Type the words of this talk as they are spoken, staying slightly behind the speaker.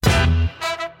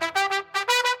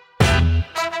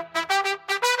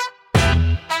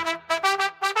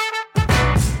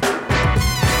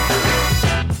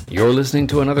You're listening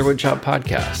to another Woodshop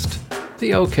podcast, the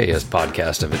okayest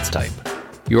podcast of its type.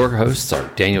 Your hosts are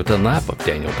Daniel Dunlap of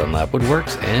Daniel Dunlap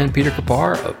Woodworks and Peter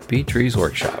Kapar of P-Trees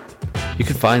Workshop. You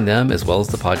can find them as well as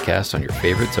the podcast on your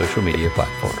favorite social media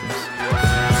platforms.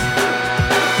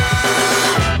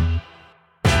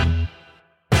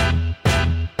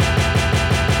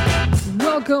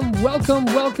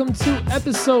 Welcome to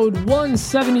episode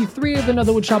 173 of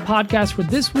another Woodshop podcast, where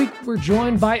this week we're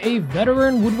joined by a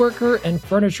veteran woodworker and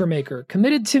furniture maker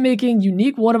committed to making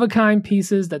unique one-of-a-kind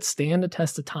pieces that stand the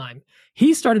test of time.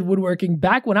 He started woodworking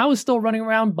back when I was still running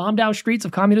around bombed-out streets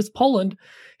of communist Poland.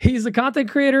 He's a content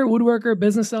creator, woodworker,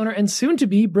 business owner, and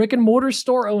soon-to-be brick-and-mortar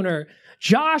store owner.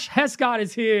 Josh Hescott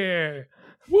is here.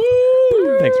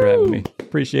 Woo! Thanks for having me.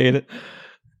 Appreciate it.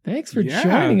 Thanks for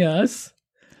joining us.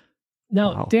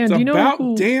 Now, Wow. Dan, It's do you know about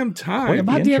who... damn time.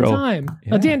 About damn time.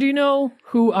 Yeah. Dan, do you know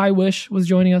who I wish was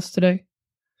joining us today?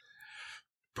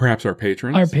 Perhaps our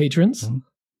patrons. Our patrons.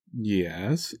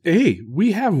 Yes. Hey,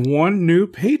 we have one new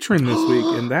patron this week,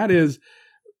 and that is,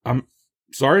 I'm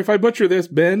sorry if I butcher this,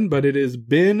 Ben, but it is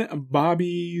Ben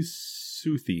Bobby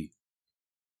Suthi.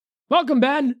 Welcome,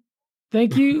 Ben.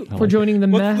 Thank you for joining the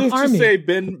Let's Army. just say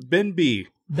Ben B.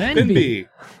 Ben B.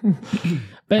 All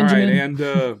Benjamin. right,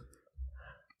 and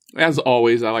as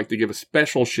always, I like to give a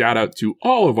special shout out to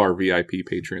all of our VIP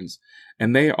patrons,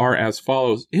 and they are as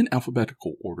follows in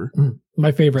alphabetical order.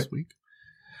 My favorite. This week.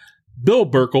 Bill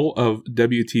Burkle of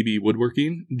WTB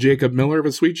Woodworking, Jacob Miller of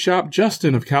A Sweet Shop,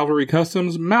 Justin of Calvary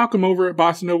Customs, Malcolm over at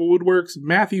Bossa Nova Woodworks,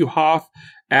 Matthew Hoff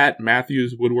at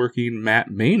Matthews Woodworking,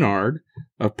 Matt Maynard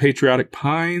of Patriotic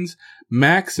Pines,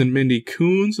 Max and Mindy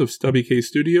Coons of Stubby K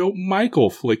Studio,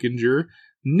 Michael Flickinger,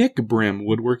 Nick Brim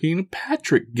Woodworking,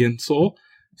 Patrick Ginsel,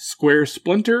 Square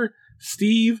Splinter,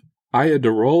 Steve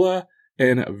Iadarola,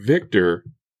 and Victor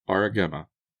Aragema.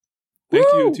 Thank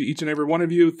you to each and every one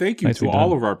of you. Thank you Nicely to done.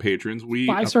 all of our patrons. We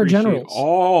 5-star appreciate generals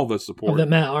all the of support the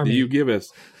Met that Army. you give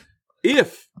us.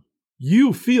 If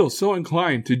you feel so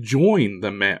inclined to join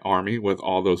the Met Army with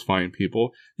all those fine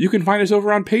people, you can find us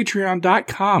over on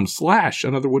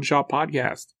patreon.com/another woodshop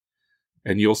podcast.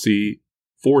 And you'll see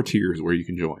 4 tiers where you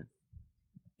can join.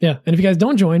 Yeah, and if you guys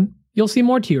don't join, you'll see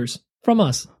more tears from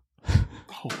us.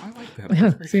 Oh, I like that. Yeah,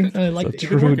 That's see, very good. I like It's a it.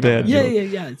 true dad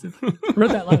Yeah, joke. I wrote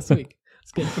that last week.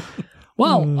 It's good.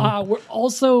 Well, we're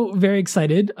also very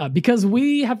excited because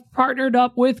we have partnered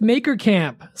up with Maker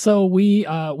Camp. So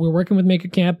we're working with Maker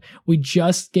Camp. We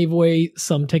just gave away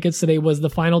some tickets. Today was the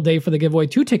final day for the giveaway.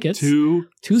 2 tickets. Two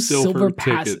silver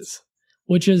passes, tickets.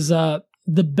 which is the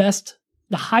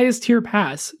highest tier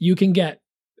pass you can get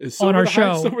Is on our the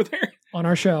highest show. over there. on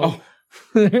our show. Oh.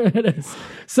 There it is.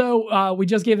 So we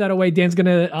just gave that away. Dan's going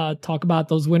to talk about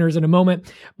those winners in a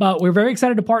moment. But we're very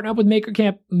excited to partner up with Maker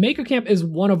Camp. Maker Camp is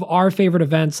one of our favorite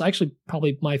events. Actually,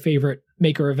 probably my favorite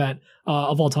maker event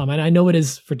of all time. And I know it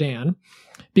is for Dan.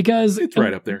 Because It's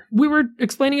right up there. we were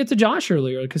explaining it to Josh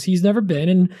earlier because he's never been,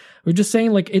 and we're just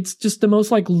saying like it's just the most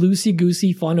like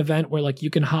loosey-goosey fun event where like you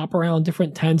can hop around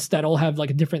different tents that all have like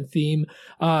a different theme.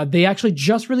 They actually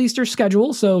just released their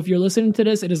schedule, so if you're listening to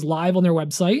this, it is live on their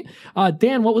website.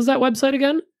 Dan, what was that website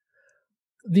again?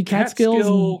 The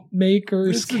Catskills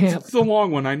Makers Camp. It's a long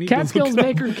one. I need Catskills to look it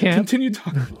up. Maker Camp. Continue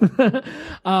talking.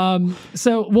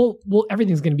 So we'll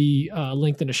everything's going to be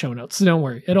linked in the show notes, so don't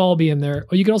worry, it'll all be in there.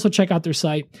 Or you can also check out their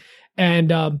site.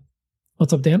 And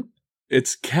what's up, Dan?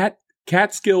 It's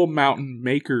Catskill Mountain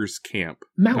Makers Camp.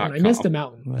 Mountain. I missed the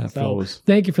mountain. That So flows.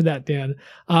 thank you for that, Dan.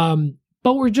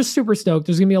 But we're just super stoked.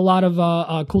 There's going to be a lot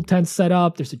of cool tents set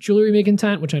up. There's a jewelry making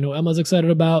tent, which I know Emma's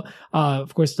excited about.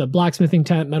 Of course, the blacksmithing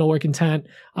tent, metalworking tent.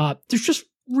 There's just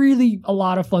really a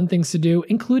lot of fun things to do,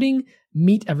 including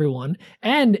meet everyone.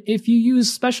 And if you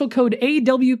use special code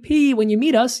AWP when you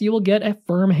meet us, you will get a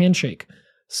firm handshake.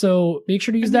 So make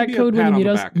sure to use And that maybe a code when pat you on meet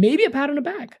the us. back. Maybe a pat on the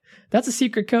back. That's a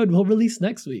secret code we'll release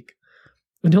next week.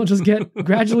 And don't just get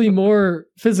gradually more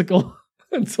physical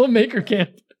until Maker Camp.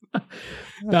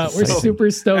 We're So, super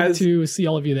stoked as- to see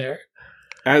all of you there.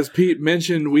 As Pete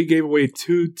mentioned, we gave away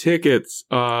 2 tickets.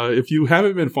 If you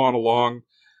haven't been following along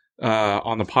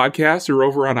on the podcast or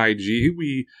over on IG,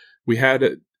 we had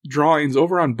drawings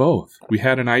over on both. We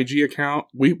had an IG account.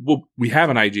 We have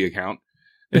an IG account.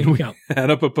 Big And we account. had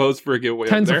up a post for a giveaway.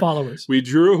 Tons up of there. followers. We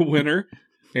drew a winner,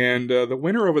 and the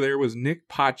winner over there was Nick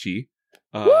Pachi.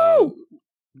 Woo!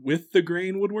 With the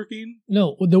grain woodworking?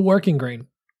 No, the working grain.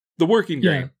 The working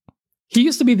grain. He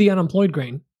used to be the unemployed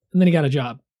grain, and then he got a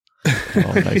job.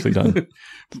 Oh, nicely done.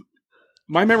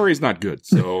 My memory is not good,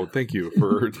 so thank you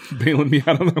for bailing me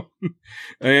out on that one.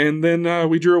 And then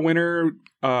we drew a winner.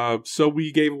 So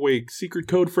we gave away secret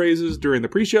code phrases during the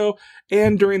pre-show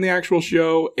and during the actual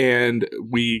show, and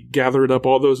we gathered up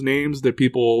all those names that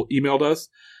people emailed us.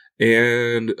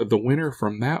 And the winner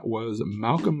from that was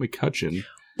Malcolm McCutcheon.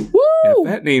 Woo! If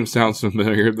that name sounds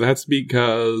familiar, that's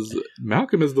because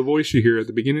Malcolm is the voice you hear at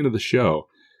the beginning of the show.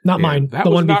 Not And mine. That The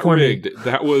was one not before rigged. me.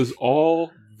 That was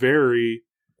all very,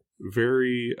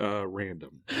 very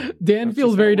random. Dan That's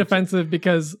feels just very how it works. defensive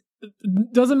because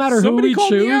it doesn't matter Somebody who we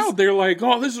called me choose. out. They're like,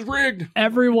 "Oh, this is rigged."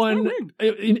 Everyone It's not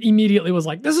rigged. immediately was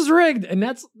like, "This is rigged," and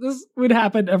this would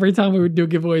happen every time we would do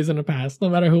giveaways in the past, no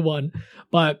matter who won.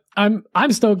 But I'm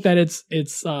stoked that it's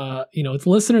it's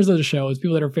listeners of the show, it's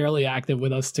people that are fairly active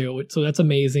with us too. So that's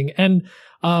amazing. And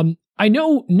I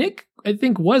know Nick, I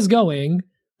think, was going,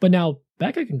 but now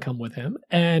Becca can come with him,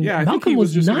 and Yeah, I think Malcolm he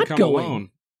was just not gonna come going. alone.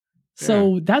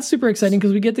 So that's super exciting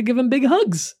because we get to give him big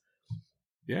hugs.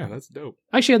 Yeah, that's dope.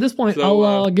 Actually, at this point, So,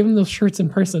 I'll give him those shirts in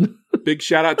person. Big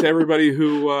shout out to everybody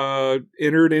who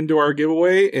entered into our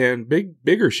giveaway, and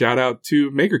bigger shout out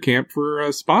to Maker Camp for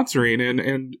sponsoring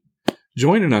and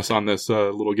joining us on this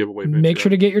little giveaway. Make sure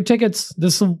to get your tickets.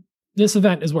 This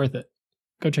event is worth it.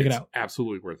 Go check it out.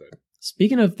 Absolutely worth it.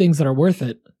 Speaking of things that are worth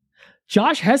it,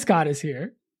 Josh Hescott is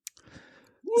here.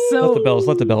 So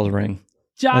Let the bells ring.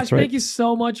 Josh, That's right. thank you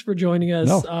so much for joining us.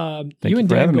 No, You and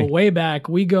for Dan having go me. way back.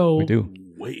 We go We do.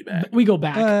 Way back. We go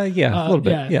back. Yeah, a little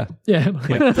bit. Yeah. Yeah.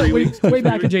 3 way, weeks. way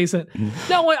back adjacent.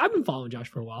 No, I've been following Josh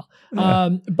for a while.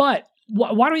 But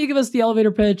why don't you give us the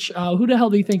elevator pitch? Who the hell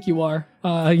do you think you are?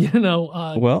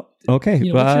 Well,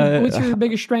 okay. What's your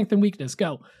biggest strength and weakness?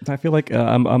 Go. I feel like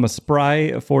I'm a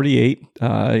spry 48.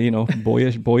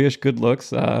 Boyish good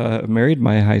looks. Married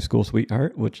my high school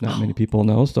sweetheart, which not many people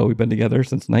know. So we've been together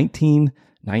since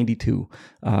 1992.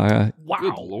 Wow.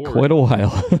 Good Lord. Quite a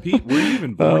while. Pete, were you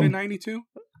even born in 92?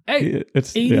 Hey,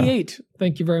 It's 88.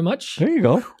 Thank you very much. There you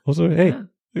go. Those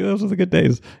are the good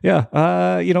days. Yeah.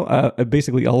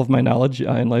 Basically all of my knowledge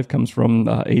in life comes from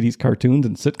 80s cartoons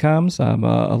and sitcoms. I'm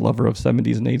a lover of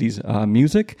 70s and 80s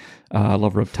music, a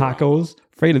lover of tacos,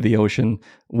 afraid of the ocean,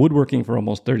 woodworking for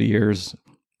almost 30 years.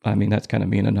 I mean, that's kind of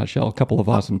me in a nutshell. A couple of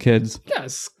awesome kids. Yeah,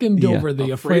 skimmed over the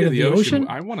Afraid of the Ocean.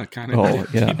 I want to kind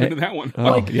of deep into that one.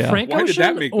 Frank Why did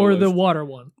that Ocean make the or list? the water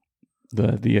one?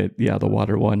 The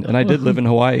water one. And I did live in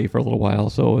Hawaii for a little while.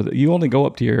 So you only go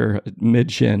up to your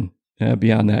mid shin.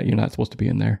 Beyond that, you're not supposed to be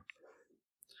in there.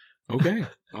 Okay.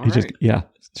 All right.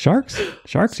 Sharks.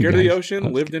 Scared you of the guys.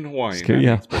 ocean, lived in Hawaii. Scared,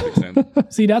 That makes perfect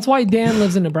sense. See, that's why Dan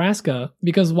lives in Nebraska.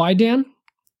 Because why, Dan?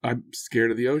 I'm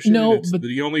scared of the ocean. No, and it's but-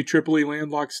 the only triply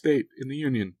landlocked state in the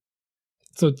Union.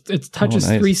 So it touches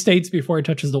nice. 3 states before it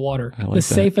touches the water. I like The that.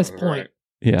 safest All point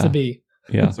Yeah. to be.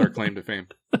 Yeah. That's our claim to fame.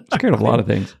 Scared of a lot of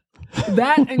things.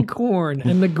 That and corn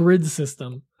and the grid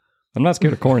system. I'm not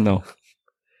scared of corn though.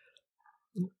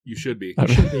 You should be. You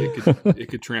should It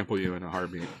could trample you in a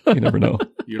heartbeat. You never know.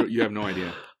 You have no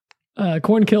idea.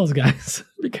 Corn kills, guys.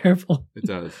 Be careful. It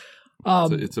does.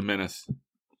 It's a menace.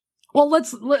 Well,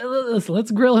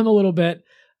 let's grill him a little bit.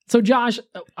 So, Josh,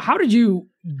 how did you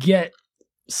get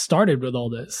started with all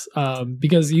this?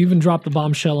 Because you even dropped the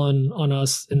bombshell on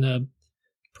us in the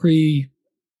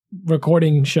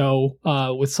pre-recording show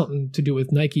with something to do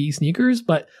with Nike sneakers.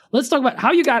 But let's talk about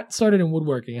how you got started in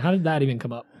woodworking. How did that even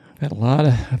come up? I've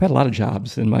had a lot of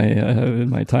jobs in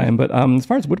my time, but as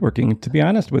far as woodworking, to be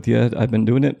honest with you, I've been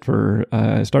doing it for.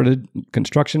 I started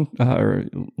construction or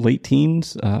late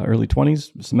teens, early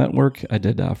 20s, cement work. I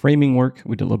did framing work.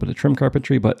 We did a little bit of trim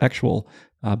carpentry, but actual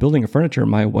building of furniture.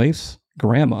 My wife's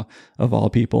grandma, of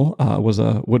all people, was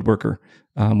a woodworker,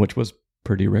 which was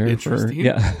pretty rare. Interesting.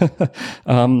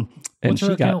 And What's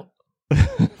her account?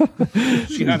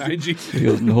 She on IG. She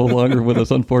is no longer with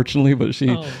us, unfortunately, but she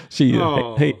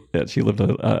lived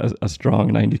a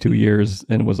strong 92 years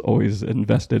and was always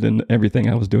invested in everything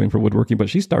I was doing for woodworking. But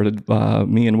she started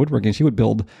me in woodworking. She would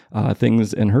build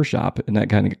things in her shop, and that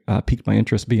kind of piqued my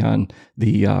interest beyond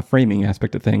the framing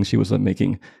aspect of things. She was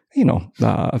making,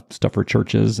 stuff for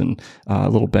churches and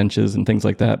little benches and things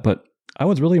like that. But I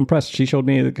was really impressed. She showed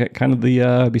me kind of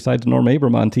the, besides Norm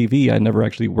Abram on TV, I never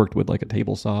actually worked with like a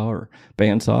table saw or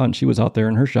bandsaw, and she was out there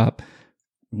in her shop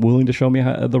willing to show me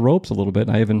the ropes a little bit.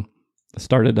 And I even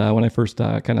started, when I first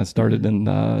kind of started in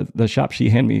the shop, she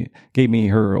gave me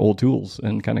her old tools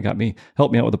and kind of helped me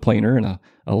out with a planer and a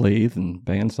lathe and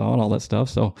bandsaw and all that stuff.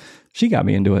 So she got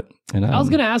me into it. And I was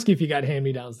going to ask you if you got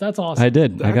hand-me-downs. That's awesome. I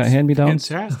did. I got hand-me-downs.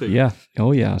 Fantastic. Yeah.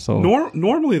 Oh, yeah. So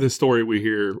Normally the story we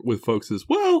hear with folks is,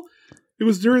 well, it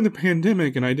was during the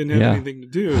pandemic and I didn't have anything to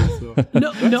do. So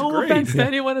no offense to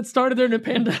anyone that started during the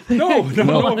pandemic. No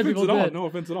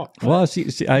offense at all. Well,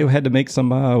 I had to make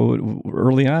some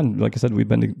early on. Like I said, me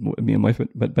and wife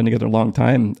had been together a long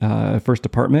time. First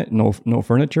apartment, no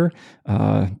furniture.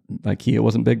 IKEA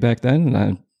wasn't big back then, and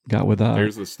I got with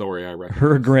there's the story I read.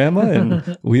 Her grandma,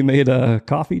 and we made a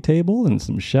coffee table and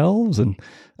some shelves, and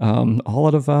all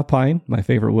out of pine, my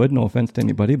favorite wood. No offense to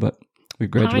anybody, but we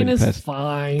graduated past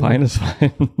fine. Pine is fine.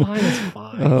 Pine is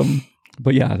fine.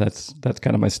 But yeah, that's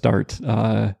kind of my start.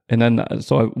 And then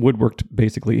so I woodworked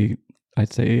basically,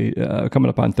 I'd say coming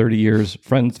up on 30 years,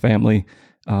 friends, family,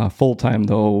 full time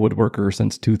though woodworker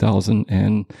since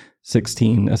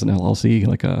 2016 as an LLC,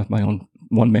 like my own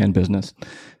one man business.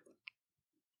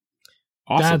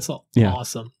 Awesome. That's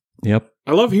awesome. Yep.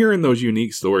 I love hearing those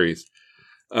unique stories.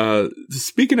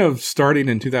 Speaking of starting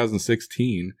in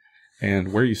 2016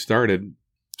 and where you started.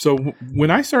 So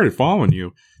when I started following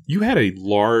you, you had a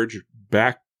large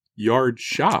backyard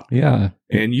shop. Yeah.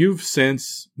 And you've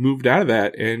since moved out of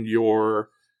that and you're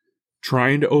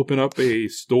trying to open up a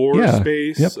store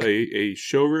space, a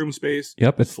showroom space, /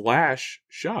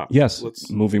 shop. Yes.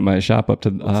 Moving my shop up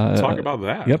to talk about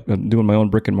that. Yep. I'm doing my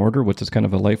own brick and mortar, which is kind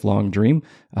of a lifelong dream.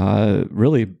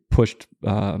 Really pushed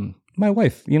my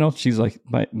wife, she's like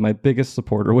my biggest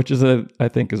supporter, which is I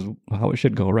think is how it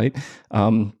should go, right?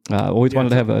 Always wanted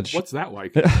to have what's that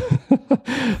like?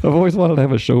 I've always wanted to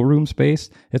have a showroom space.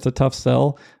 It's a tough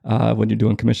sell when you're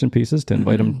doing commission pieces to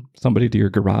invite somebody to your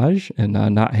garage and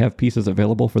not have pieces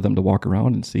available for them to walk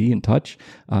around and see and touch.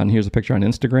 And here's a picture on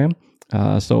Instagram.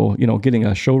 So getting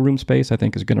a showroom space, I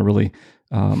think, is going to really,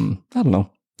 I don't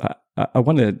know. I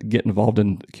want to get involved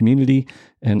in the community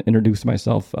and introduce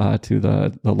myself to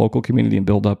the local community and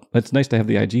build up. It's nice to have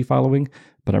the IG following,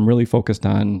 but I'm really focused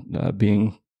on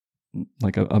being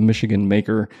like a Michigan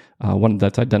maker, one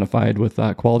that's identified with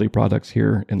quality products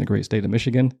here in the great state of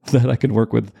Michigan that I can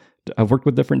work with. I've worked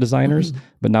with different designers,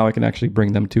 but now I can actually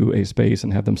bring them to a space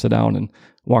and have them sit down and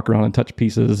walk around and touch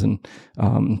pieces and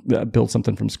build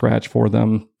something from scratch for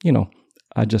them.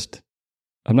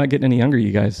 I'm not getting any younger,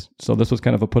 you guys. So this was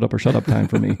kind of a put up or shut up time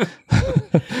for me.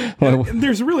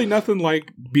 There's really nothing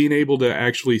like being able to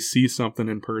actually see something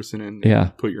in person and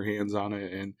put your hands on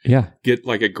it and get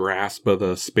like a grasp of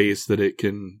the space that it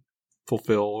can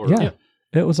fulfill.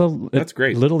 It was that's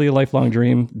great. Literally a lifelong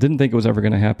dream. Didn't think it was ever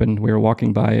going to happen. We were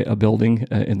walking by a building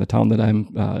in the town that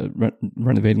I'm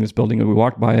renovating this building, and we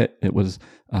walked by it. It was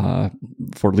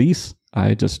for lease.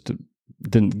 I just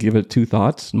didn't give it two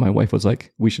thoughts. My wife was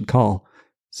like, "We should call.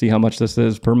 See how much this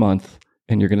is per month,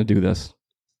 and you're going to do this."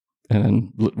 And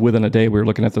then within a day, we were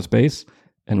looking at the space,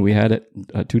 and we had it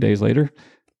 2 days later,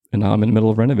 and now I'm in the middle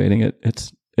of renovating it.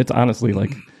 It's honestly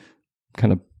like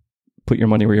kind of put your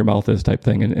money where your mouth is type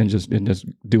thing, and just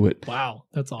do it. Wow,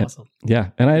 that's awesome.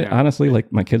 And I honestly,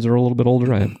 like, my kids are a little bit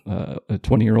older. I have a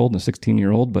 20-year-old and a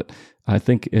 16-year-old, but I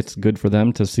think it's good for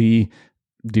them to see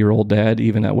dear old dad,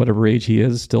 even at whatever age he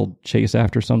is, still chase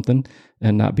after something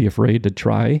and not be afraid to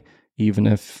try. Even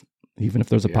if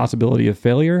there's a possibility of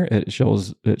failure, it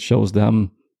shows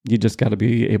them you just got to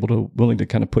be willing to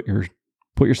kind of put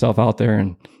yourself out there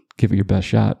and give it your best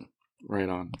shot. Right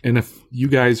on. And if you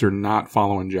guys are not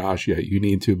following Josh yet, you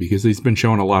need to, because he's been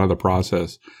showing a lot of the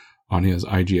process on his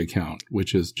IG account,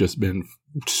 which has just been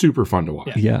super fun to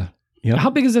watch. Yeah. Yep.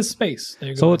 How big is this space?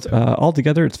 So it's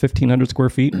altogether it's 1,500 square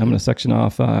feet. I'm going to section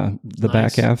off the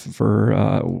back half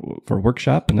for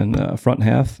workshop, and then the front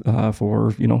half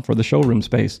for the showroom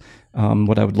space.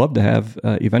 What I would love to have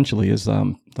eventually is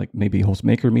like maybe host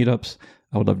maker meetups.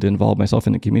 I would love to involve myself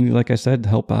in the community, like I said,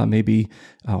 help maybe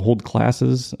hold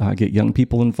classes, get young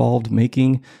people involved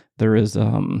making. There is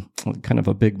kind of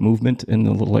a big movement in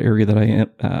the little area that I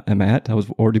am at. I was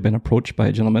already been approached by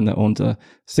a gentleman that owns a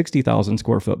 60,000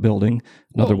 square foot building.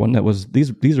 Another one that was,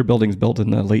 these are buildings built in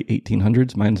the late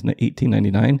 1800s. Mine's in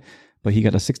 1899. But he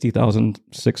got a 60,000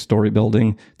 6-story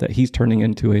building that he's turning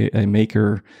into a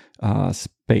maker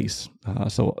space.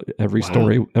 So every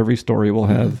story will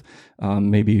have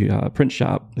maybe a print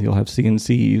shop. You'll have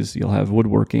CNCs. You'll have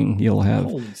woodworking. You'll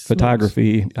have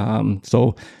photography.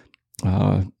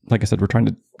 Like I said, we're trying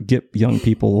to get young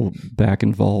people back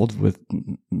involved with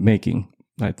making.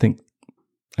 I think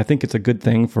it's a good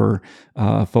thing for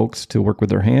folks to work with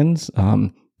their hands.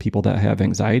 People that have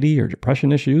anxiety or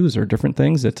depression issues or different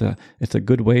things, it's a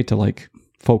good way to like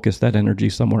focus that energy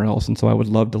somewhere else. And so I would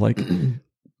love to like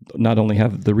not only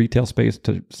have the retail space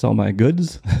to sell my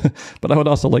goods, but I would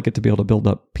also like it to be able to build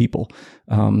up people.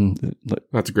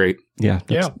 That's great. Yeah,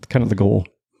 that's kind of the goal.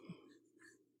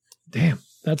 Damn,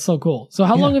 that's so cool. So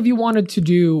how long have you wanted to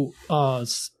do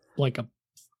like a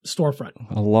storefront?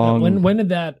 When did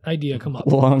that idea come up? A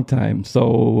long time.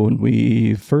 So when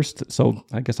we first,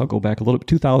 I guess I'll go back a little bit.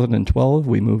 2012,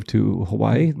 we moved to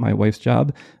Hawaii, my wife's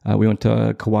job. We went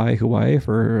to Kauai, Hawaii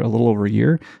for a little over a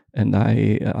year, and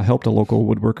I helped a local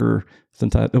woodworker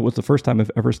since it was the first time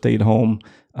I've ever stayed home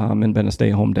and been a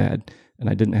stay-at-home dad, and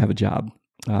I didn't have a job.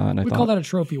 And we call that a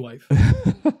trophy wife.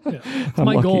 It's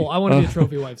my goal. I want to be a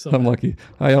trophy wife. So I'm lucky.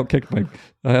 I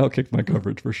outkicked my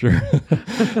coverage for sure.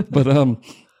 But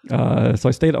so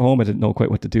I stayed at home. I didn't know quite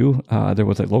what to do. There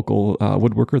was a local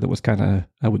woodworker that was kind of,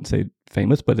 I wouldn't say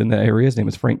famous, but in the area, his name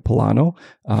is Frank Polano.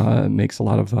 Makes a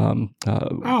lot of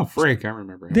Frank, I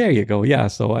remember him. There you go. Yeah.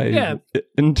 So I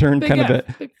interned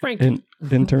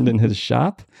interned in his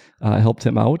shop. Helped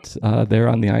him out there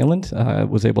on the island.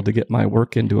 Was able to get my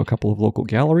work into a couple of local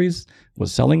galleries.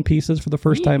 Was selling pieces for the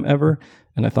first time ever,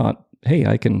 and I thought, hey,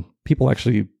 people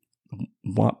actually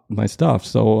want my stuff.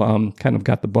 So kind of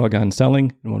got the bug on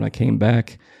selling. And when I came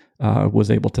back, was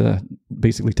able to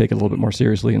basically take it a little bit more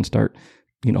seriously and start,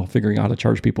 figuring out how to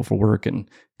charge people for work. And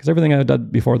because everything I had done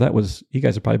before that was, you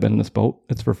guys have probably been in this boat.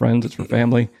 It's for friends, it's for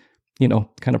family,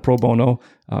 kind of pro bono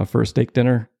for a steak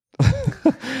dinner.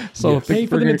 So pay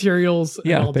for the materials.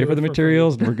 Yeah, pay for the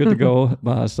materials, and we're good to go.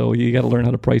 So you got to learn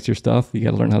how to price your stuff. You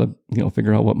got to learn how to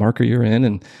figure out what market you're in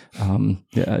and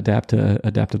adapt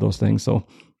to those things. So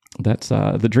that's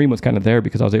the dream was kind of there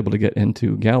because I was able to get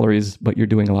into galleries, but you're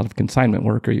doing a lot of consignment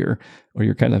work or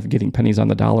you're kind of getting pennies on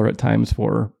the dollar at times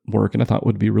for work. And I thought it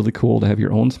would be really cool to have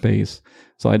your own space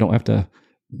so I don't have to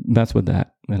mess with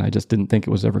that. And I just didn't think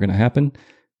it was ever going to happen.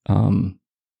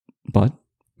 But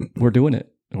we're doing it.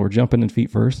 We're jumping in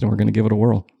feet first and we're going to give it a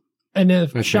whirl. And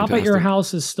if shop at your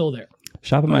house is still there.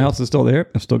 Shop at my house is still there.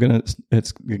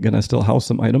 It's gonna still house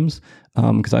some items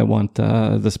because I want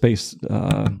the space.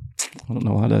 I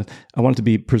want it to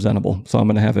be presentable. So I'm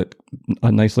gonna have it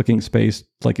a nice looking space.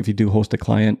 Like if you do host a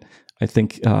client, I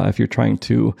think if you're trying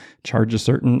to charge a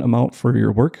certain amount for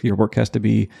your work has to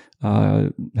beat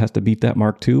that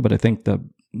mark too. But I think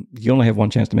you only have one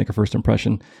chance to make a first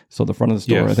impression. So the front of the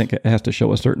store, yes. I think it has to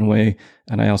show a certain way.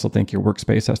 And I also think your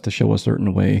workspace has to show a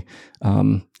certain way.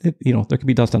 There could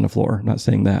be dust on the floor. I'm not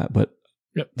saying that, but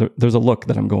there's a look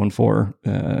that I'm going for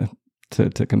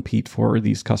to compete for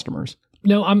these customers.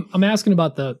 No, I'm asking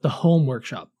about the home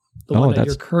workshop, the one that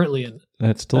you're currently in.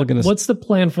 That's still going to... What's the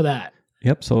plan for that?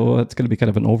 Yep. So it's going to be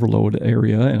kind of an overload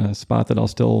area and a spot that I'll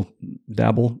still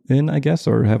dabble in, I guess,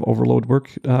 or have overload work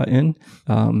in.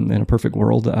 In a perfect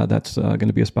world, that's going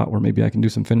to be a spot where maybe I can do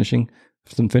some finishing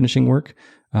work.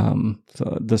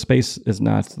 So the space is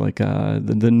not like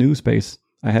the new space.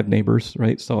 I have neighbors,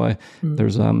 right? So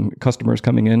there's customers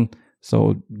coming in.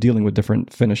 So dealing with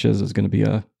different finishes is going to be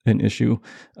an issue.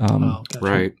 Gotcha.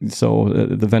 Right. So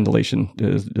the ventilation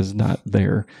is not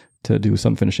there to do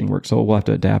some finishing work. So we'll have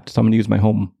to adapt. So I'm going to use my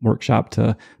home workshop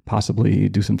to possibly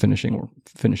do some finishing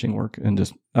work.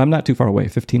 And I'm not too far away,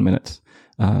 15 minutes.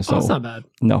 So that's not bad.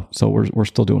 No. So we're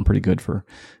still doing pretty good for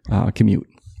commute.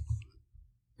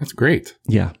 That's great.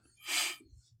 Yeah.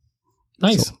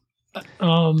 Nice.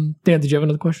 So, Dan, did you have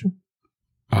another question?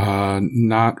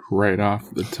 Not right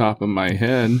off the top of my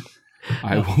head.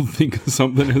 I will think of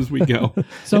something as we go.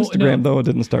 So Instagram, though, it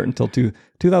didn't start until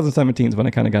 2017 is when I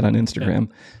kind of got on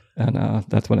Instagram. And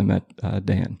that's when I met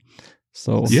Dan.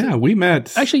 So yeah, we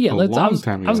met actually. Yeah, a long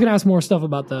time ago. I was going to ask more stuff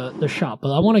about the shop,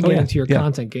 but I want to get into your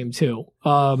content game too.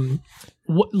 Talk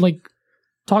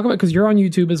about, because you're on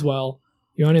YouTube as well.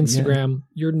 You're on Instagram. Yeah.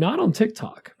 You're not on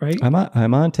TikTok, right?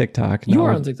 I'm on TikTok. You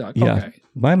are on TikTok. Yeah. Okay.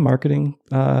 My marketing,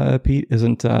 Pete,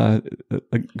 isn't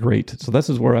great. So this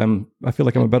is where I feel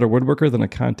like I'm a better woodworker than a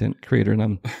content creator,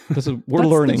 and we're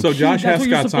learning. So Josh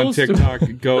Hescott's on TikTok.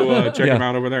 Go check him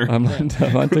out over there. I'm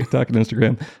on TikTok and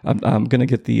Instagram. I'm going to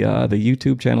get the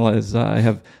YouTube channel as I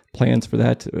have plans for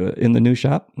that in the new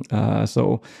shop.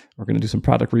 So we're going to do some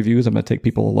product reviews. I'm going to take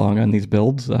people along on these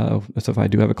builds. So if I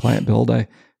do have a client build, I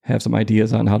have some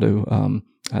ideas on how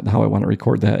I want to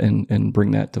record that and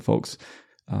bring that to folks.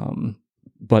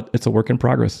 But it's a work in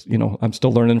progress. I'm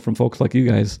still learning from folks like you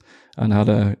guys on how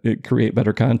to create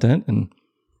better content, and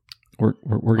we're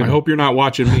gonna... I hope you're not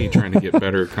watching me trying to get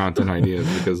better content ideas,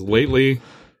 because lately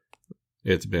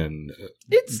it's been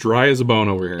dry as a bone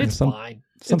over here. It's fine.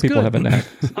 Some people have a knack.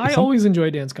 I always enjoy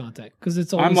Dan's content because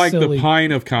it's always I'm like silly. the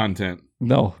pine of content.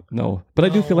 No, but I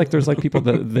do feel like there's like people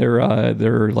that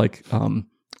they're like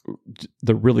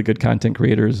the really good content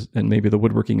creators, and maybe the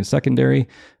woodworking is secondary.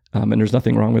 And there's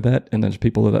nothing wrong with that. And there's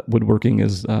people that woodworking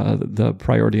is the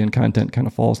priority, and content kind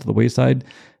of falls to the wayside.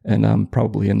 And I'm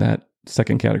probably in that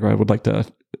second category.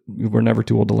 We're never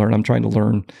too old to learn. I'm trying to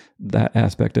learn that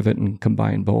aspect of it and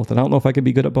combine both. And I don't know if I could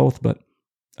be good at both, but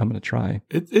I'm going to try.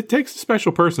 It takes a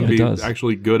special person to be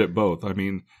actually good at both. I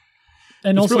mean,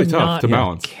 and it's also really tough not to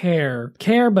balance. Care,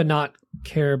 but not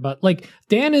care. But like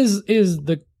Dan is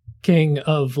the king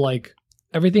of like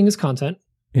everything is content.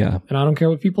 Yeah, and I don't care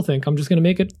what people think. I'm just going to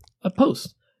make it a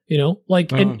post. You know,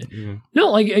 like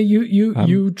no, like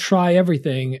you try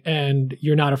everything, and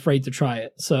you're not afraid to try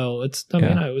it. So it's. I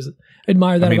mean, I always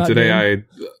admire that. I mean, about today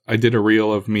I did a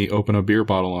reel of me open a beer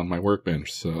bottle on my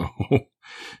workbench. So,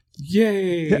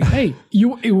 yay! Yeah. Hey,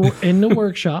 you were in the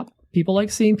workshop. People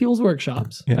like seeing people's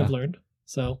workshops. Yeah. I've learned.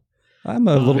 So I'm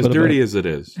a little as bit dirty as it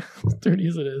is. As dirty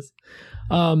as it is.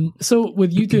 So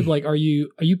with YouTube, like, are you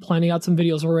planning out some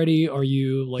videos already? Are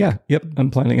you like? Yeah, yep. I'm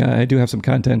planning. I do have some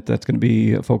content that's going to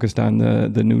be focused on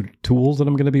the new tools that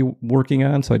I'm going to be working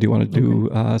on. So I do want to do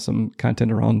some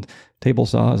content around table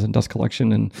saws and dust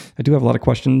collection, and I do have a lot of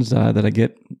questions that I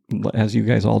get, as you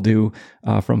guys all do,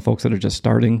 from folks that are just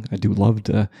starting. I do love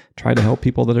to try to help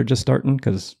people that are just starting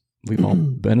because we've all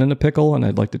been in a pickle, and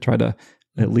I'd like to try to.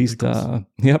 At least,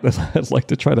 I'd like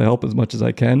to try to help as much as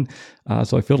I can.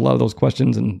 So I field a lot of those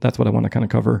questions, and that's what I want to kind of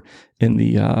cover in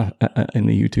the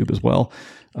YouTube as well.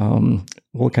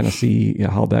 We'll kind of see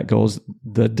how that goes.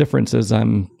 The difference is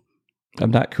I'm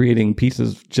not creating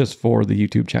pieces just for the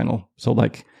YouTube channel. So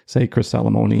like, say, Chris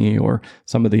Salamone or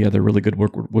some of the other really good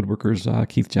woodworkers,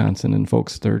 Keith Johnson and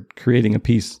folks, they're creating a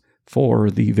piece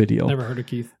for the video. Never heard of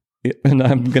Keith. And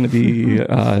I'm going to be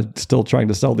still trying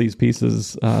to sell these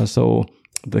pieces. So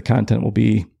the content will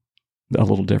be a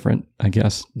little different, I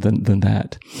guess, than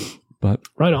that. But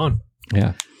right on.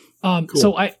 Yeah. Cool.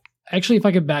 So I actually, if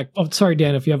I could back. Oh, sorry,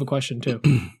 Dan, if you have a question too.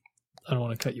 I don't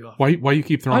want to cut you off. Why you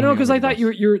keep throwing? I don't know, because I thought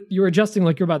you're adjusting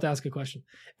like you're about to ask a question.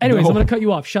 Anyways, I'm going to cut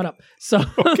you off. Shut up. So,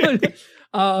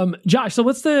 Josh, so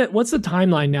what's the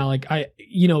timeline now? Like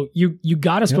you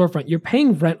got a storefront. You're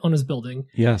paying rent on his building.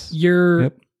 Yes.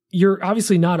 You're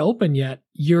obviously not open yet.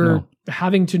 You're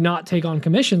having to not take on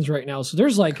commissions right now. So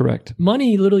there's like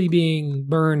money literally being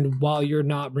burned while you're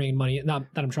not bringing money. Not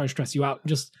that I'm trying to stress you out.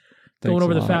 Just going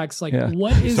over the facts. Like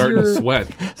what is your sweat?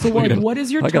 So like what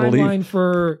is your timeline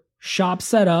for shop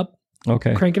setup?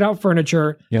 Okay. Cranking out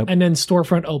furniture and then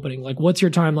storefront opening. Like what's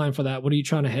your timeline for that? What are you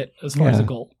trying to hit as far as a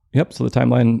goal? Yep. So the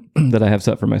timeline that I have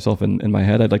set for myself in my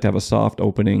head, I'd like to have a soft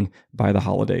opening by the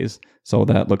holidays. So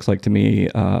that looks like to me,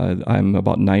 I'm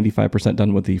about 95%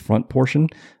 done with the front portion,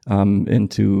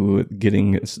 into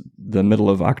getting the middle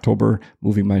of October,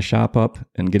 moving my shop up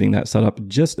and getting that set up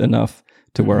just enough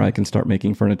to where I can start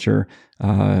making furniture.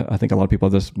 I think a lot of people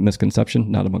have this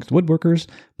misconception, not amongst woodworkers,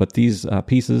 but these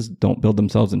pieces don't build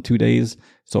themselves in 2 days.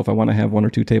 So if I want to have 1 or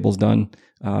 2 tables done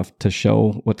to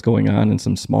show what's going on in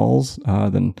some smalls,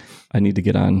 then I need to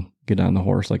get on the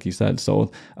horse, like you said.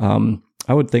 So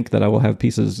I would think that I will have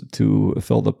pieces to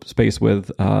fill the space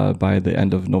with by the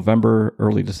end of November,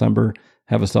 early December,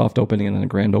 have a soft opening and then a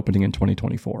grand opening in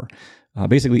 2024.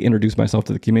 Basically introduce myself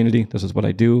to the community. This is what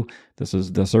I do. This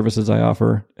is the services I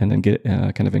offer, and then get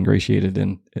kind of ingratiated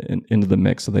into the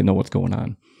mix so they know what's going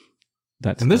on.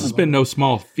 And this has been no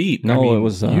small feat. No, I mean, it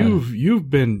was. You've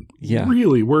been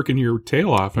really working your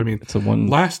tail off. I mean, it's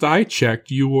last I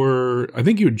checked, I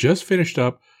think you had just finished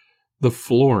up the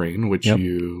flooring, which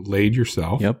you laid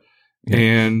yourself. Yep.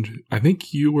 And I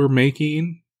think you were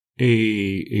making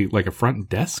a front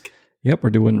desk. Yep,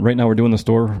 we're doing the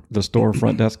store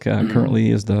front desk currently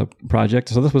is the project.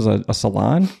 So this was a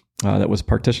salon that was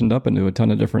partitioned up into a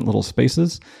ton of different little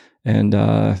spaces, and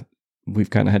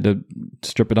we've kind of had to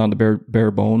strip it down to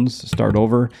bare bones, start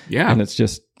over. Yeah, and it's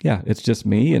just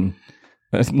me and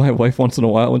my wife once in a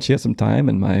while when she has some time,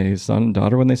 and my son and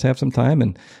daughter when they have some time,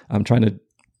 and I'm trying to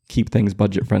keep things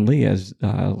budget friendly as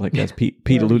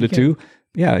Pete alluded to.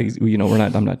 Yeah,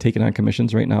 I'm not taking on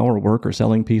commissions right now or work or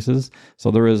selling pieces.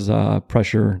 So there is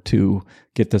pressure to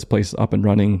get this place up and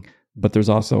running. But there's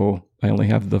also, I only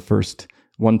have the first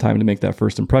one time to make that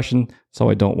first impression. So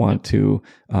I don't want to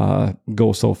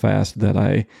go so fast that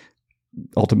I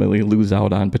ultimately lose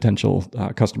out on potential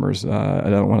customers. I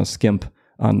don't want to skimp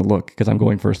on the look because I'm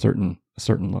going for a certain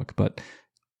look. But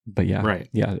yeah, right.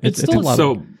 Yeah, it's a lot.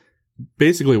 So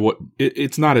basically,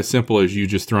 it's not as simple as you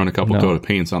just throwing a couple coat of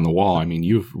paints on the wall. I mean,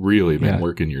 you've really been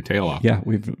working your tail off. Yeah,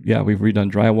 we've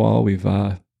redone drywall. We've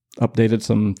updated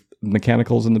some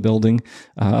mechanicals in the building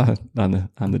on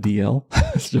the DL.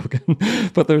 Joking,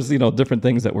 but there's different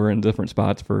things that were in different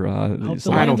spots for. I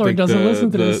don't think doesn't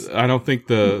listen to this. I don't think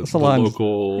the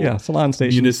local salon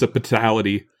station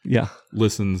municipality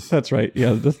listens. That's right.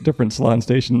 Yeah, there's different salon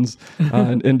stations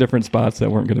in different spots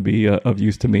that weren't going to be of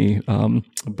use to me.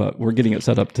 But we're getting it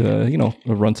set up to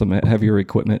run some heavier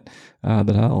equipment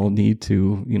that I'll need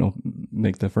to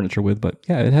make the furniture with. But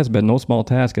yeah, it has been no small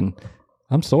task, and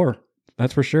I'm sore.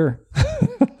 That's for sure.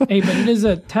 Hey, but it is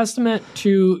a testament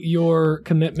to your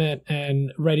commitment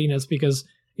and readiness because,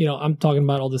 I'm talking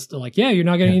about all this, like, you're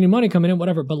not getting any money coming in,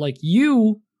 whatever. But like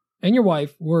you and your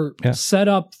wife were set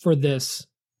up for this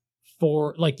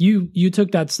like you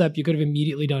took that step. You could have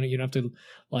immediately done it. You don't have to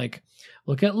like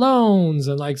look at loans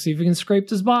and like see if we can scrape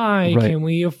this by. Right. Can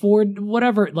we afford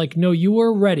whatever? Like, no, you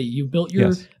were ready. You built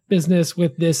your business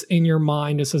with this in your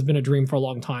mind. This has been a dream for a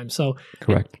long time. So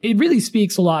correct. It really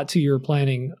speaks a lot to your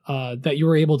planning that you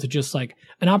were able to just like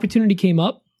an opportunity came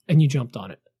up and you jumped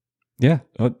on it. Yeah.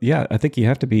 I think you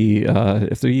have to be,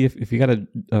 if you got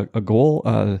a goal,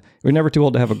 we're never too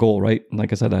old to have a goal, right? And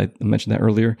like I said, I mentioned that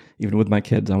earlier, even with my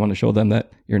kids, I want to show them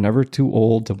that you're never too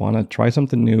old to want to try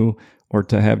something new or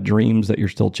to have dreams that you're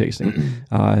still chasing,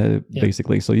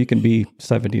 basically. So you can be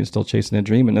 70 and still chasing a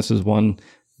dream. And this is one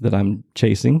that I'm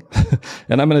chasing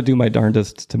and I'm going to do my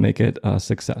darndest to make it a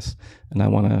success. And I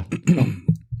want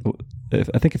to,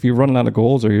 I think if you're running out of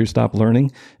goals or you stop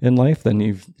learning in life, then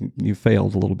you've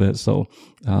failed a little bit. So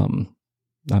I'm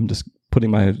just putting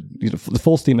my the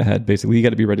full steam ahead. Basically, you got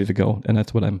to be ready to go, and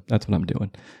that's what I'm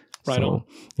doing. Right on.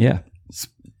 Yeah.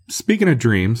 Speaking of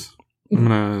dreams, I'm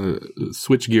gonna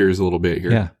switch gears a little bit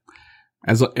here. Yeah.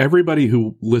 As everybody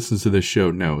who listens to this show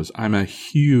knows, I'm a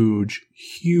huge,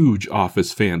 huge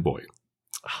Office fanboy.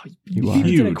 Oh, you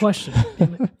answered a question.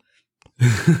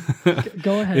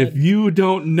 Go ahead. If you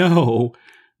don't know,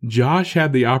 Josh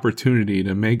had the opportunity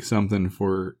to make something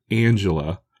for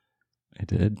Angela. I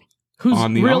did. Whose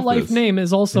real life name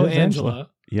is also Angela.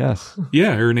 Yes.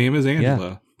 Yeah, her name is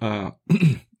Angela. Yeah.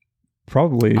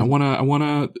 Probably. I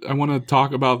wanna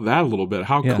talk about that a little bit.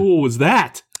 How cool was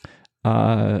that?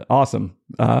 Awesome.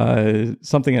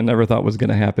 Something I never thought was going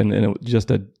to happen, and it was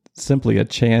just simply a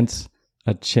chance,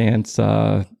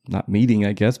 not meeting,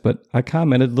 I guess, but I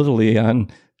commented literally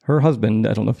on her husband.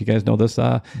 I don't know if you guys know this.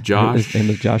 Josh. His name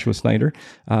is Joshua Snyder.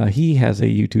 He has a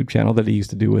YouTube channel that he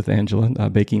used to do with Angela,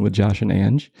 Baking with Josh and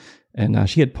Ange. And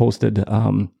she had posted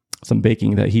some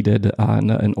baking that he did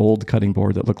on an old cutting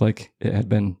board that looked like it had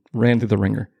been ran through the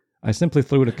ringer. I simply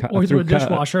threw it through a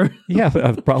dishwasher. Yeah,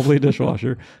 probably a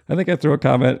dishwasher. I think I threw a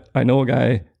comment. I know a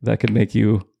guy that could make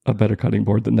you a better cutting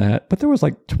board than that. But there was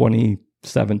like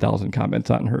 27,000 comments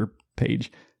on her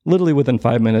page. Literally within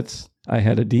 5 minutes, I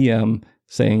had a DM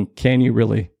saying, "Can you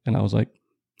really?" And I was like,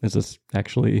 "Is this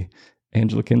actually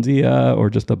Angela Kinsey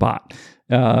or just a bot?"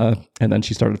 And then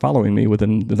she started following me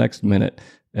within the next minute.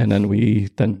 And then we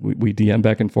DM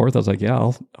back and forth. I was like,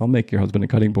 "Yeah, I'll make your husband a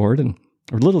cutting board." And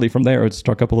literally from there, it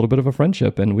struck up a little bit of a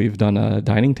friendship, and we've done a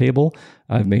dining table.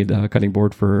 I've made a cutting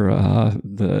board for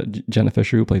the Jenna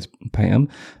Fisher, who plays Pam,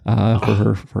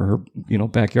 for her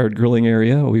backyard grilling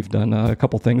area. We've done a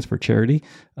couple things for charity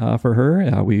for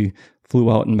her. We flew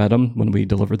out and met them when we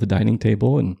delivered the dining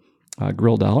table, and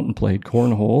grilled out and played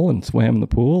cornhole and swam in the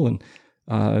pool. And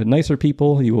nicer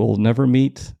people you will never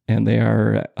meet, and they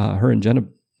are her and Jenna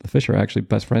Fisher are actually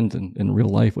best friends in real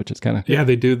life, which is kind of... Yeah,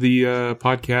 they do the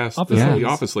podcast, the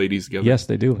Office Ladies together. Yes,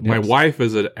 they do. Yes. My wife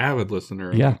is an avid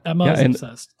listener. Yeah. Emma's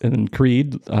obsessed. And then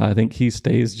Creed, I think he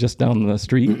stays just down the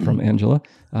street from Angela.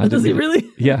 Does he really?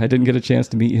 Yeah, I didn't get a chance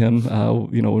to meet him, when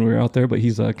we were out there, but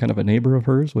he's kind of a neighbor of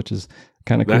hers, which is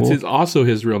kind of cool. That's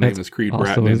his real name is Creed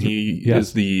Bratton, and he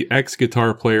is the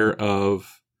ex-guitar player of...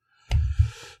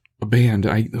 a band.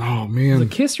 Was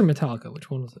it Kiss or Metallica? Which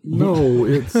one was it? No,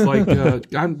 it's like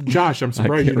I'm Josh. I'm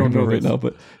surprised you don't know right this. now,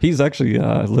 but he's actually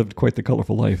lived quite the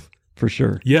colorful life for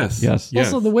sure. Yes.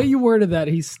 Also, the way you worded that,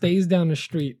 he stays down the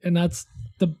street, and that's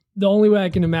the only way I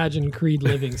can imagine Creed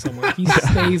living somewhere. He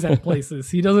stays at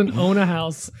places. He doesn't own a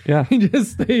house. Yeah, he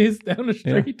just stays down the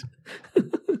street. Yeah.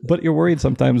 But you're worried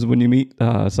sometimes when you meet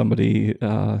somebody.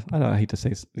 I hate to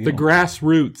say the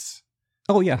Grassroots.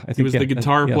 Oh yeah, I think he was the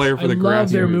guitar player for the Grassroots. I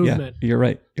love their movement. Yeah,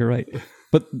 you're right.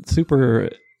 But super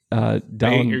down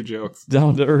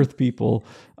to earth people.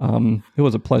 It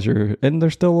was a pleasure, and they're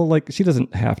still like, she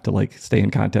doesn't have to like stay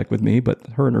in contact with me, but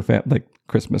her and her family like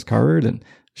Christmas card and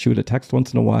shoot a text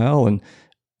once in a while, and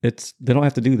they don't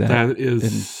have to do that. That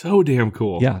is so damn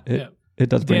cool. Yeah. It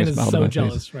does bring a smile to my face. Dan is so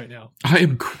jealous right now. I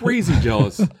am crazy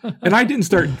jealous, and I didn't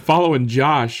start following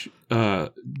Josh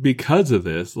because of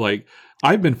this. Like,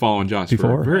 I've been following Josh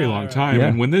for a very long time.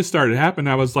 And when this started happening,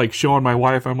 I was like showing my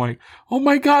wife, I'm like, "Oh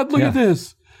my God, look at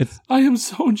this. I am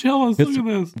so jealous. Look at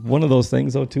this." One of those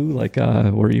things though too, like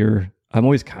where I'm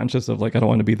always conscious of like, I don't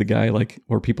want to be the guy like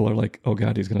where people are like, "Oh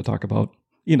God, he's going to talk about,"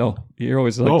 you're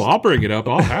always like, "Oh, I'll bring it up.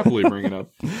 I'll happily bring it up."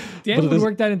 Dan would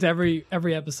work that into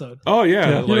every episode. Oh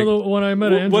yeah. Like, the one I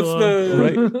met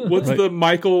Angela. What's the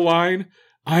Michael line?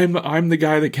 I'm the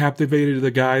guy that captivated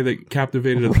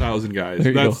 1,000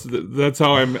 guys. That's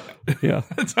how I'm. Yeah,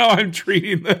 that's how I'm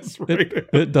treating this.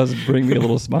 It does bring me a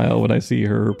little smile when I see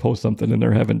her post something and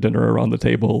they're having dinner around the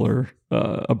table or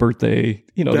a birthday.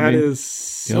 You know, that is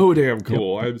so damn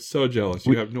cool. Yep. I'm so jealous.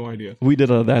 You have no idea. We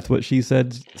did a "That's What She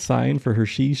Said" sign for her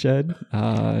she shed.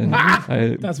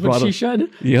 That's what she shed.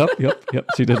 Yep.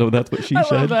 She did a "That's What She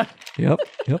Said." That. Yep.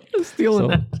 I'm stealing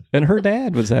that. And her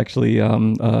dad was actually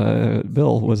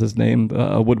Bill was his name,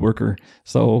 a woodworker.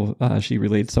 So she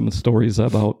relayed some stories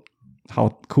about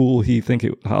how cool he thinks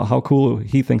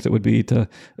it would be to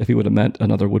if he would have met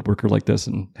another woodworker like this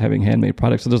and having handmade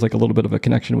products. So there's like a little bit of a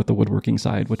connection with the woodworking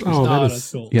side, which was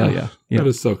that's cool. Yeah. That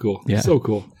is so cool. Yeah. So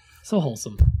cool. So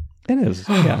wholesome. It is.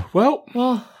 Yeah. Well,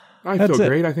 I feel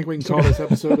great. I think we can call this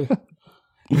episode.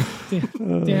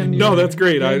 Dan, no, that's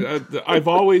great. I've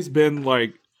always been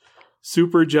like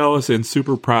super jealous and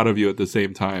super proud of you at the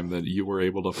same time that you were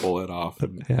able to pull it off.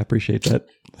 Yeah, I appreciate that.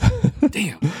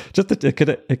 Damn. Just that it could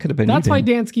have been. That's why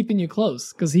Dan's keeping you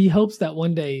close, because he hopes that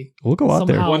one day we'll go out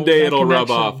there. One day it'll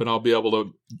rub off, and I'll be able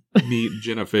to meet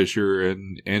Jenna Fisher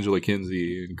and Angela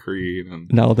Kinsey and Creed and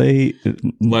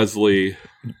Leslie,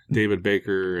 David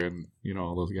Baker, and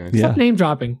all those guys. Stop name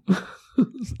dropping.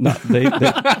 No, they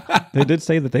did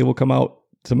say that they will come out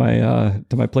to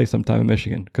my place sometime in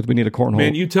Michigan because we need a cornhole.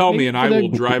 Man, you tell me, and I will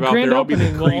drive out there. I'll be the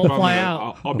creep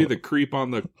I'll be the creep on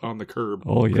the curb.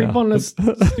 Oh yeah, creep on the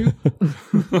stoop.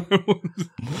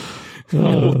 I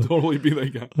will totally be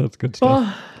that guy. That's good stuff.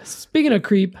 Well, speaking of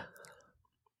creep,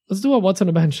 let's do a what's on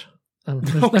the bench.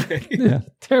 Okay. Yeah.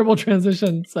 Terrible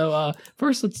transition. So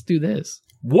first, let's do this.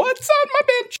 What's on my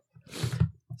bench?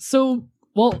 So,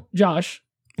 Josh.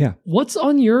 Yeah. What's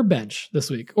on your bench this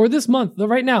week or this month?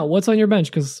 Right now, what's on your bench?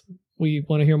 Because we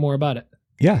want to hear more about it.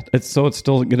 Yeah, it's still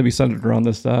going to be centered around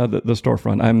this the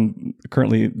storefront. I'm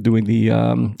currently doing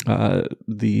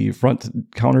the front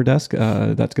counter desk.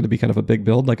 That's going to be kind of a big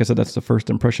build. Like I said, that's the first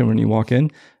impression when you walk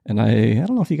in. And I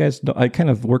don't know if you guys know, I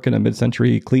kind of work in a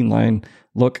mid-century clean line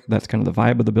look. That's kind of the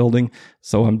vibe of the building.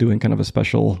 So I'm doing kind of a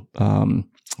special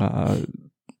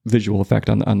visual effect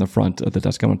on the front of the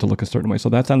desk. I want to look a certain way. So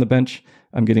that's on the bench.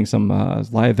 I'm getting some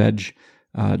live edge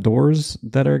doors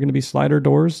that are going to be slider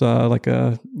doors.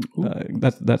 That's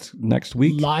next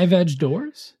week. Live edge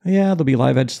doors? Yeah, there'll be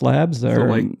live edge slabs.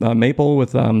 They're maple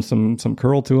with some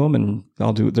curl to them, and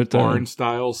I'll do barn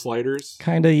style sliders.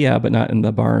 Kind of, yeah, but not in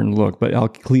the barn look. But I'll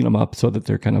clean them up so that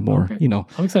they're kind of more,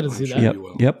 I'm excited to see that.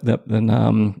 Yep. Then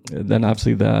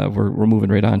obviously we're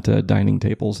moving right on to dining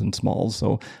tables and smalls.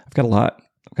 So I've got a lot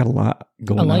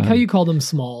going on. I like how you call them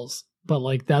smalls, but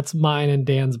like that's mine and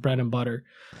Dan's bread and butter.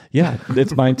 Yeah,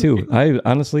 it's mine too. I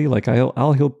honestly,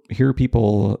 I'll hear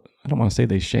people, I don't want to say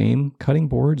they shame cutting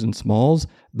boards and smalls,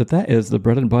 but that is the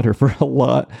bread and butter for a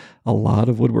lot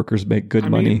of woodworkers make good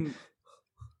money.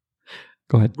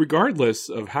 Go ahead. Regardless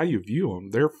of how you view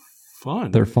them, they're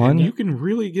fun. They're fun. And you can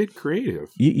really get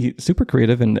creative. Super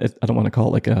creative, and I don't want to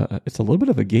call it it's a little bit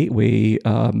of a gateway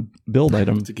build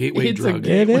item. It's a gateway drug.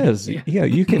 It is. Yeah,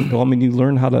 you can. you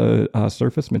learn how to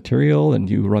surface material, and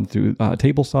you run through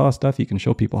table saw stuff. You can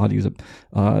show people how to use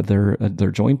their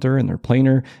jointer and their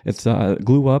planer. It's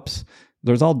glue ups.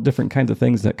 There's all different kinds of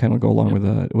things that kind of go along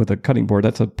with a cutting board.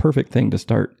 That's a perfect thing to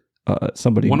start.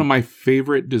 One of my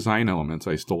favorite design elements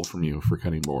I stole from you for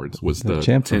cutting boards was the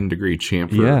 10-degree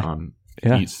chamfer on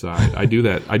each side. I do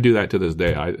that to this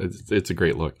day. It's a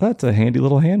great look. That's a handy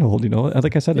little handhold.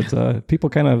 Like I said, it's people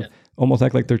kind of almost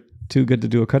act like they're too good to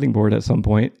do a cutting board at some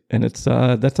point, and it's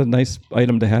that's a nice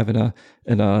item to have in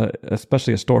a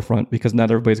especially a storefront, because not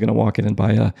everybody's going to walk in and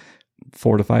buy a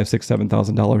 $4,000 to $5,000, $6,000,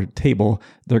 $7,000 table.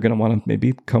 They're going to want to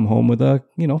maybe come home with a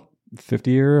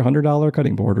 $50 or $100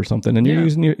 cutting board or something, and you're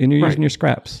using your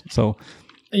scraps. So,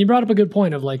 and you brought up a good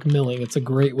point of like milling. It's a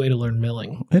great way to learn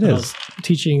milling. It is. I was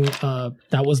teaching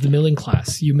that was the milling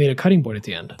class. You made a cutting board at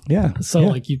the end. Yeah. So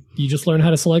like you just learn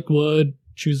how to select wood,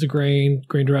 choose the grain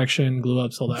direction, glue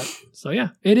ups, all that. So yeah,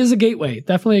 it is a gateway.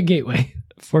 Definitely a gateway.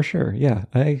 For sure. Yeah,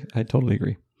 I totally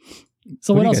agree.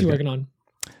 So what else are you working on?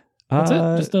 That's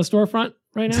it? Just a storefront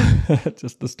right now?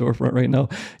 Just the storefront right now.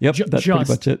 Yep, that's pretty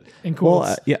much it.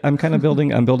 Well, I'm kind of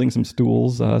building some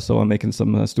stools. So I'm making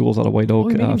some stools out of white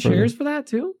oak. You're making chairs for that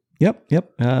too?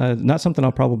 Yep. Not something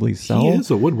I'll probably sell. He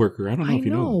is a woodworker. I don't know if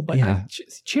you know. But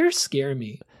chairs scare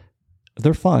me.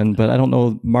 They're fun, but I don't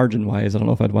know margin-wise. I don't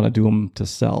know if I'd want to do them to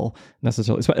sell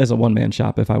necessarily. As a one-man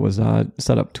shop, if I was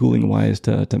set up tooling-wise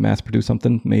to mass-produce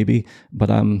something, maybe. But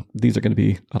these are going to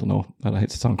be, I don't know, I hate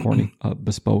to sound corny,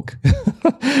 bespoke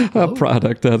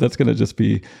product that's going to just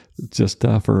be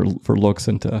for looks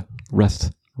and to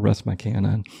rest my can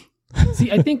on.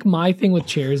 See, I think my thing with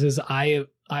chairs is I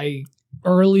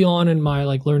early on in my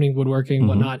like learning woodworking and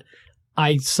whatnot,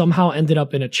 I somehow ended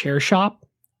up in a chair shop,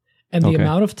 and the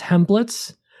amount of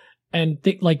templates and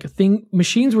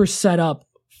machines were set up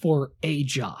for a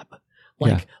job.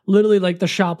 Like literally like the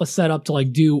shop was set up to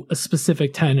like do a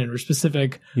specific tenon or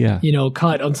specific,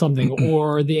 cut on something,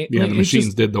 or the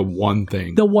machines did the one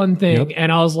thing.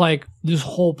 And I was like, this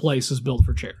whole place is built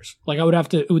for chairs. Like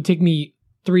it would take me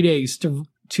 3 days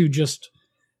to just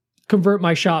convert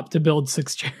my shop to build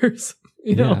 6 chairs.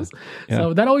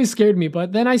 So that always scared me.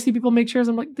 But then I see people make chairs.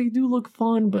 I'm like, they do look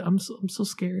fun, but I'm so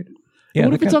scared. Yeah,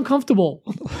 what if it's uncomfortable?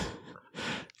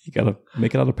 You gotta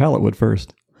make it out of pallet wood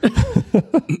first.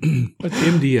 It's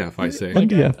MDF, I say. Like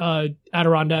MDF.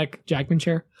 Adirondack Jackman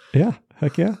chair. Yeah,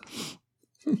 heck yeah.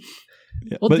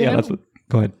 Well, Dan, that's what.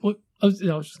 Go ahead. I was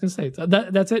just gonna say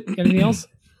that's it. Anything else?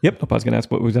 Yep. I was gonna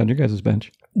ask what was on your guys'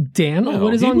 bench. Dan,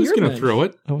 what is on your bench? He was gonna throw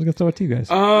it. I was gonna throw it to you guys.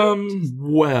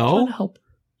 Well,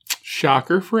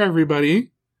 shocker for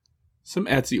everybody. Some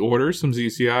Etsy orders, some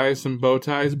ZCI, some bow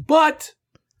ties, but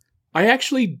I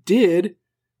actually did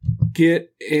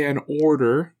get an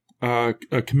order, a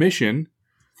commission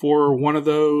for one of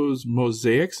those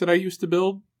mosaics that I used to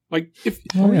build. Like if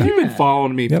you've been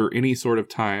following me for any sort of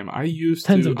time, I used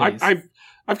to.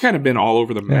 I've kind of been all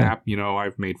over the map.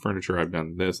 I've made furniture. I've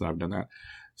done this and I've done that.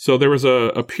 So there was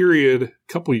a period a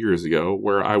couple years ago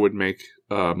where I would make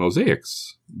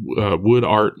mosaics, wood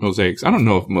art mosaics. I don't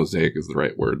know if mosaic is the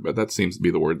right word, but that seems to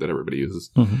be the word that everybody uses.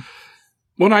 Mm-hmm.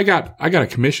 When I got a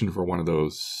commission for one of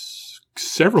those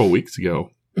several weeks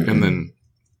ago, and then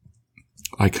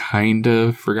I kind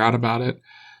of forgot about it.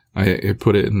 I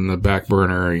put it in the back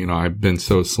burner. I've been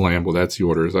so slammed with Etsy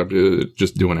orders. I'm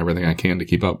just doing everything I can to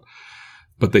keep up.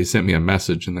 But they sent me a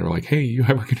message and they were like, hey, you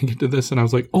ever going to get to this? And I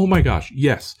was like, oh my gosh,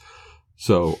 yes.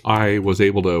 So I was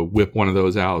able to whip one of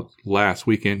those out last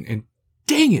weekend, and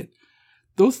dang it,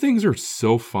 those things are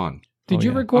so fun. Did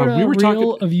you record a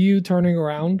reel of you turning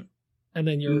around and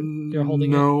then you're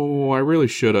holding it? No, I really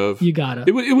should have. You got it.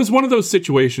 It was one of those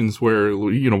situations where,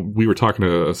 we were talking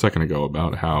a second ago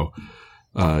about how,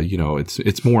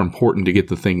 it's more important to get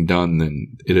the thing done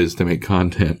than it is to make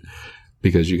content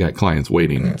because you got clients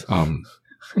waiting.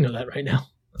 I know that right now.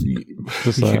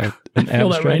 Just an I feel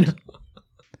that right now.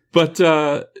 But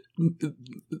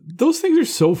those things are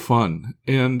so fun,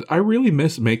 and I really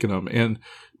miss making them. And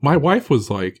my wife was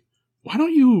like, why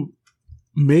don't you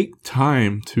make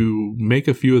time to make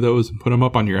a few of those and put them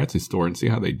up on your Etsy store and see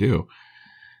how they do?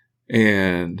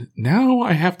 And now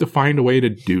I have to find a way to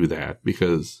do that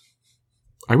because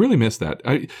I really miss that.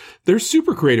 They're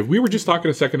super creative. We were just talking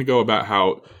a second ago about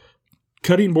how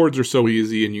cutting boards are so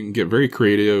easy and you can get very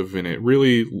creative, and it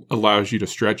really allows you to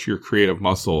stretch your creative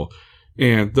muscle.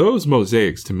 And those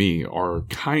mosaics to me are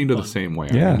kind of the same way.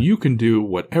 Yeah. I mean, you can do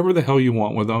whatever the hell you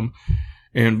want with them.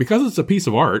 And because it's a piece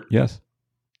of art, yes,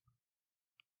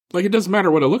 like it doesn't matter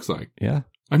what it looks like. Yeah.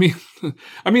 I mean,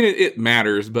 it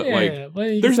matters, but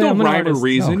there's no rhyme or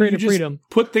reason. You just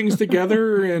put things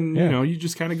together, and you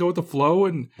just kind of go with the flow.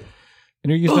 And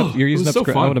you're using up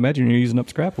scrap. I would imagine you're using up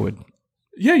scrap wood.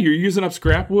 Yeah, you're using up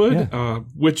scrap wood,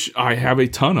 which I have a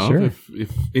ton of. Sure.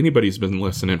 If anybody's been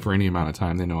listening for any amount of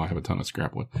time, they know I have a ton of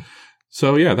scrap wood.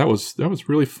 So yeah, that was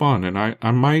really fun, and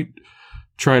I might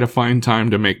try to find time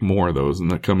to make more of those in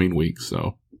the coming weeks.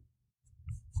 So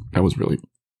that was really,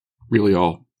 really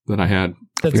all that I had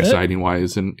exciting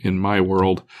wise in my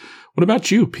world. What about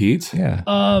you, Pete? Yeah.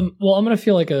 Well, I'm gonna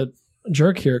feel like a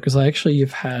jerk here because I actually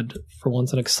have had for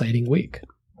once an exciting week.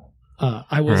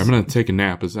 I'm going to take a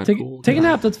nap. Is that cool? Take a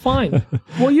nap. That's fine.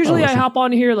 Well, usually I hop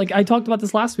on here. Like I talked about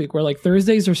this last week where like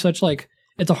Thursdays are such like,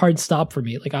 it's a hard stop for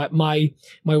me. Like my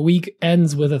week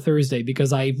ends with a Thursday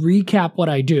because I recap what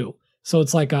I do. So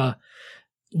it's like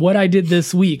what I did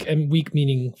this week, and week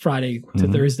meaning Friday to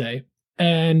Thursday.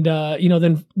 And,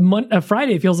 then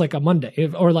Friday feels like a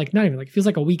Monday, or like not even like it feels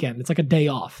like a weekend. It's like a day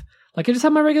off. Like I just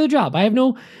have my regular job. I have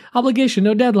no obligation,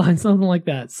 no deadlines, nothing like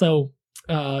that. So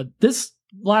this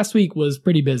last week was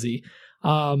pretty busy.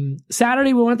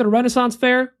 Saturday, we went to the Renaissance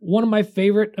Fair, one of my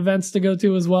favorite events to go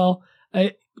to as well.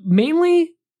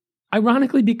 Mainly,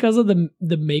 ironically, because of the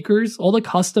makers, all the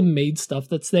custom made stuff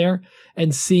that's there,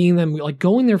 and seeing them, like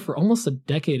going there for almost a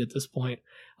decade at this point.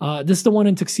 This is the one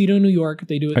in Tuxedo, New York.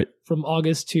 They do it from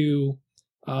August to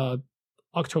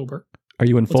October. Are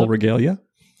you in full regalia?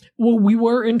 Well, we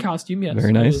were in costume, yes.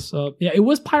 Very nice. It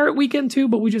was pirate weekend too,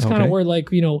 but we just kind of wore like,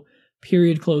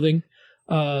 period clothing.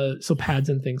 So pads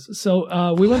and things.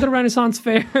 So we went to the Renaissance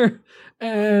Fair,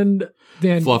 and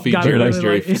then fluffy Jerry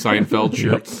Seinfeld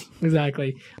shirts.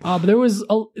 Exactly. But there was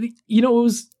it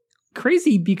was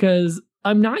crazy because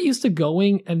I'm not used to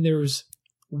going and there's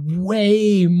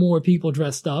way more people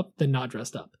dressed up than not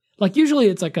dressed up. Like usually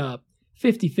it's like a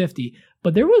 50-50,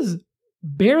 but there was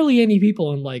barely any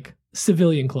people in like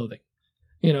civilian clothing,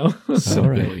 you know,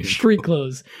 street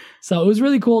clothes. So it was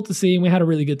really cool to see, and we had a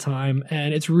really good time.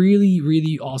 And it's really,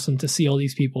 really awesome to see all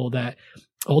these people that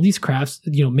all these crafts,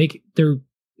 you know, make their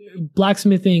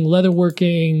blacksmithing,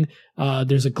 leatherworking.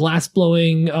 There's a glass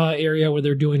blowing area where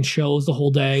they're doing shows the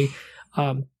whole day.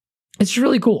 It's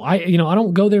really cool. I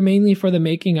don't go there mainly for the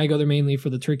making. I go there mainly for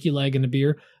the turkey leg and the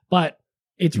beer, but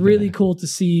it's really cool to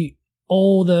see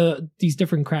all these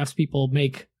different craftspeople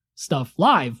make stuff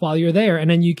live while you're there, and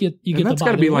then you get that's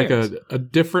got to be like a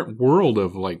different world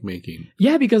of like making.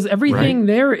 Yeah, because everything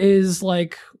there is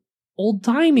like old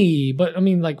timey. But I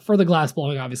mean, like for the glass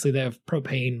blowing, obviously they have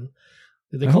propane.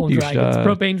 They call them dragons.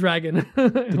 Propane dragon.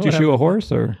 Did you shoe a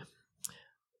horse or?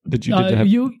 Did you?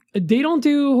 They don't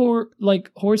do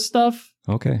horse stuff.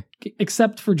 Okay.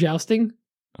 Except for jousting.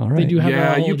 All right. They do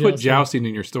have you put jousting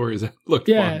in your stories. Look,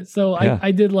 fun. So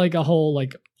I did like a whole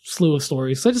like slew of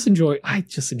stories. So I just enjoy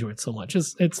it so much.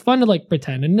 It's fun to like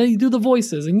pretend, and then you do the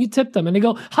voices and you tip them and they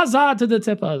go huzzah to the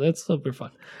tipper. That's super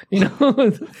fun. You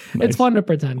know, It's fun to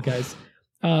pretend, guys.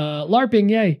 LARPing,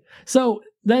 yay. So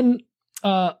then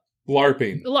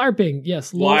LARPing,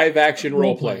 yes. Live action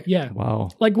role play. Yeah. Wow.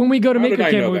 like when we go to Maker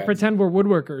Camp, we pretend we're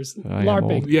woodworkers.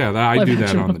 LARPing. Yeah, I do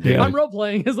that on the daily. I'm role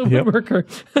playing as a woodworker.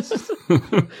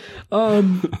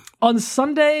 On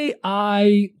Sunday,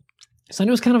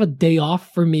 Sunday was kind of a day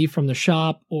off for me from the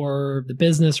shop or the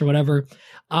business or whatever.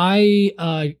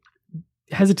 I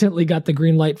hesitantly got the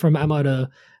green light from Emma to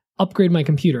upgrade my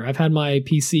computer. I've had my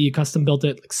PC custom built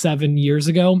it like 7 years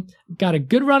ago. Got a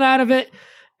good run out of it,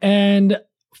 and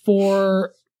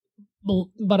for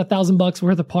about $1,000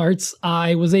 worth of parts,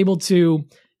 I was able to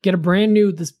get a brand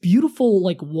new, this beautiful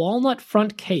like walnut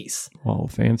front case. Oh,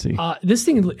 fancy. This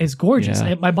thing is gorgeous.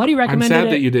 Yeah. My buddy recommended it. I'm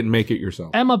sad that you didn't make it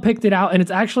yourself. Emma picked it out, and it's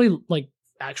actually like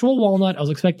actual walnut. I was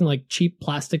expecting like cheap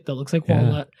plastic that looks like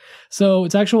walnut. So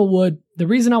it's actual wood. The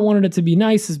reason I wanted it to be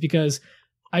nice is because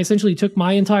I essentially took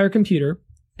my entire computer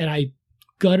and I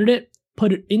gutted it,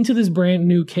 put it into this brand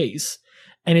new case.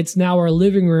 And it's now our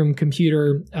living room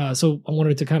computer. So I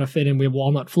wanted it to kind of fit in. We have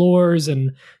walnut floors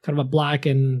and kind of a black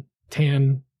and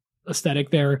tan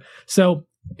aesthetic there. So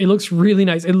it looks really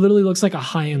nice. It literally looks like a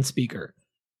high-end speaker,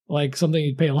 like something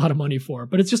you'd pay a lot of money for.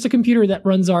 But it's just a computer that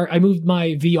runs I moved my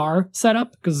VR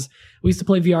setup because we used to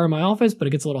play VR in my office, but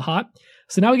it gets a little hot.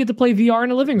 So now we get to play VR in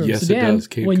the living room. Yes, so Dan,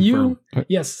 it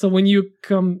does. So when you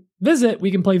come visit, we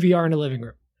can play VR in the living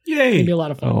room. Yay. It's going to be a lot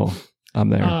of fun. Oh, I'm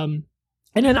there.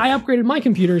 And then I upgraded my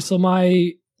computer, so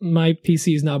my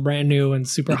PC is now brand new and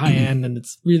super high end, and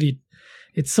it's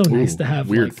so nice to have.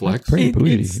 Weird flex. Pretty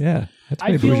bougie, yeah.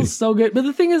 I feel so good, but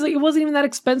the thing is, like, it wasn't even that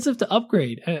expensive to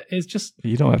upgrade. It's just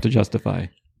you don't have to justify.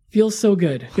 Feels so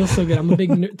good. I'm a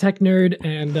big tech nerd,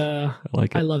 and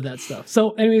I love that stuff.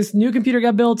 So, anyways, new computer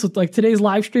got built. So, like today's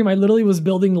live stream, I literally was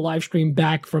building the live stream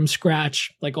back from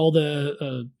scratch, like all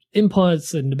the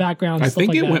inputs and the background. I stuff think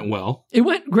like it that. went well. It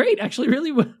went great, actually,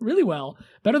 really well.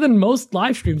 Better than most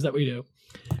live streams that we do.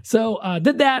 So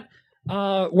did that.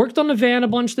 Worked on the van a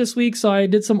bunch this week, so I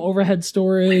did some overhead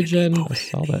storage and I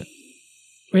saw that.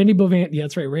 Randy Bovandi. Yeah,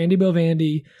 that's right, Randy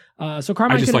Bovandi. So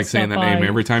Carmine, I just like saying that name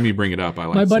every time you bring it up. I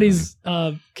like my buddy's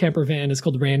camper van is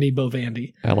called Randy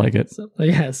Bovandi. I like it.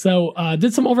 So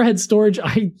did some overhead storage.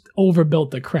 I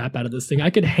overbuilt the crap out of this thing. I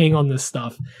could hang on this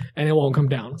stuff and it won't come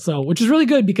down. So, which is really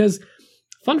good because,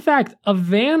 fun fact,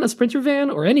 a Sprinter van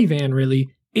or any van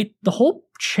really, the whole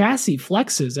chassis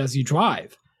flexes as you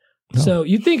drive. Oh. So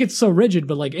you think it's so rigid,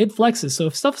 but like it flexes. So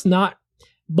if stuff's not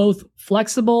both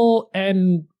flexible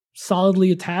and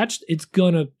solidly attached, it's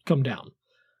gonna come down.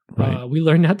 Right. We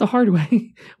learned that the hard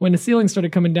way when the ceiling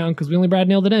started coming down because we only Brad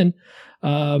nailed it in.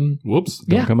 Whoops!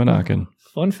 Don't come a knocking.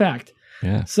 Fun fact.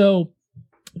 Yeah. So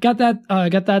got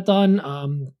that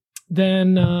done.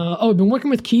 Then I've been working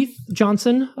with Keith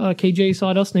Johnson, KJ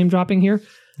Sawdust, name dropping here.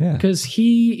 Yeah. Because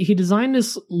he designed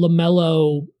this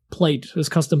lamello plate, this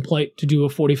custom plate to do a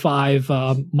 45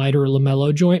 miter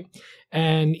lamello joint,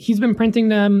 and he's been printing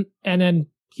them, and then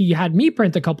he had me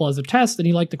print a couple as a test, and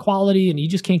he liked the quality, and he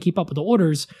just can't keep up with the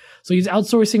orders. So he's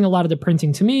outsourcing a lot of the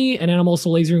printing to me, and then I'm also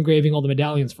laser engraving all the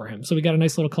medallions for him. So we got a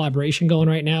nice little collaboration going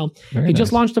right now. He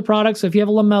just launched the product, so if you have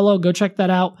a lamello, go check that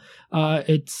out.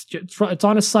 It's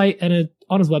on his site and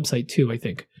on his website too, I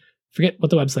think. Forget what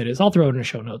the website is. I'll throw it in the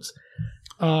show notes.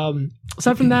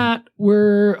 Aside from that,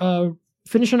 we're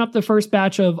finishing up the first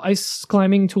batch of ice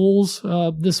climbing tools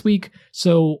this week.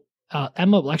 So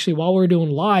Emma, actually, while we were doing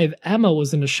live, Emma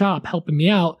was in the shop helping me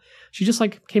out. She just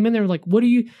like came in there like, what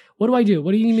do I do?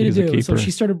 What do you need me to do? So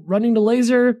she started running the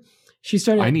laser. She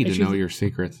started. I need to know your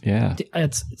secrets. Yeah.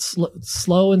 It's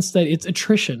slow and steady. It's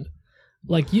attrition.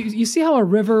 Like you see how a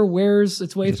river wears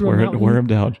its way Just through a mountain? wear them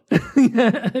down.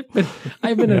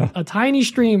 I've been a tiny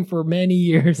stream for many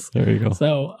years. There you go.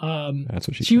 So that's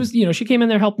what she was. She came in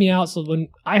there, helped me out. So when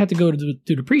I had to go to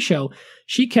do the pre-show,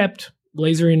 she kept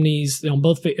lasering these.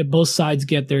 Both sides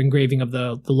get their engraving of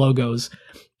the logos.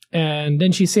 And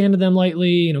then she sanded them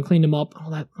lightly, cleaned them up.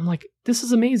 All that. I'm like, this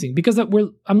is amazing because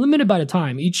I'm limited by the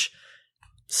time. Each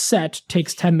set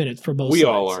takes 10 minutes for both sides. We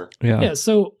all are. Yeah.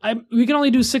 So we can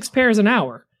only do 6 pairs an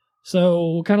hour.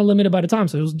 So we're kind of limited by the time.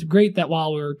 So it was great that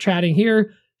while we were chatting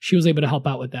here, she was able to help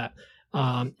out with that.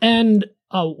 I'm going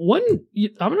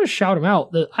to shout them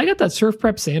out. I got that Surf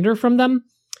Prep sander from them.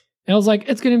 And I was like,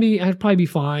 I'd probably be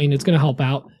fine. It's going to help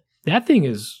out. That thing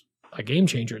is a game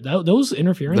changer. Those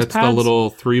interference pads. That's the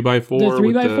little 3x4. The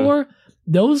 3x4.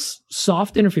 Those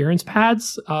soft interference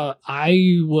pads,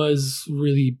 I was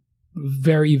really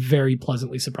very, very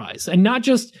pleasantly surprised. And not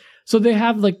just, so they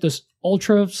have like this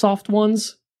ultra soft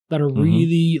ones that are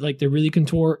really, like they really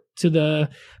contort to the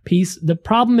piece. The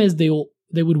problem is they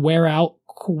would wear out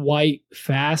quite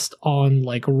fast on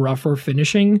like rougher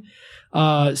finishing.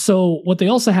 So what they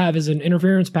also have is an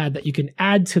interference pad that you can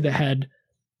add to the head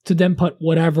to then put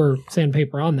whatever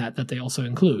sandpaper on that they also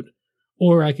include.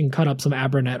 Or I can cut up some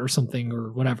Abranet or something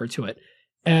or whatever to it.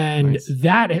 And nice.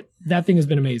 that thing has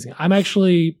been amazing. I'm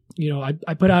actually,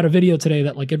 I put out a video today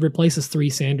that like it replaces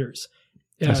 3 sanders.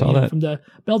 I saw that. From the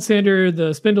belt sander,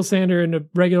 the spindle sander, and the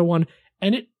regular one.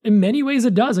 And it, in many ways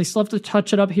it does. I still have to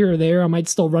touch it up here or there. I might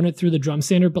still run it through the drum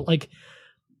sander, but like,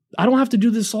 I don't have to do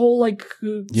this whole like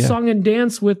song and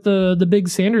dance with the big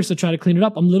sanders to try to clean it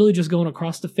up. I'm literally just going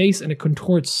across the face and it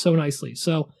contorts so nicely.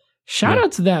 So shout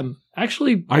out to them.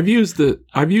 Actually, I've used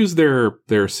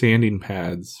their sanding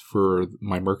pads for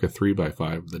my Merca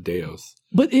 3x5, the Deos.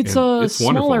 But it's a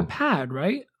smaller pad,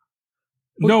 right?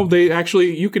 No,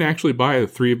 you can actually buy a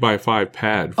 3x5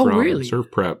 pad from Surf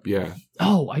Prep. Yeah.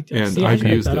 Oh, I've used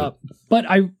that it. Up. But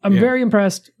I'm very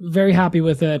impressed, very happy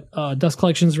with it. Dust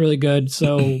collection is really good.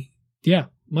 So yeah,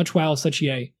 much wow, such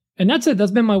yay. And that's it.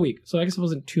 That's been my week. So I guess it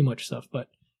wasn't too much stuff, but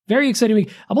very exciting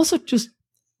week. I'm also just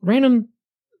random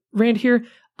rant here.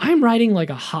 I'm riding like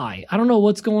a high. I don't know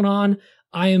what's going on.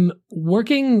 I am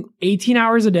working 18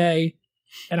 hours a day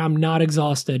and I'm not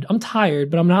exhausted. I'm tired,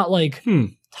 but I'm not like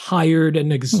tired and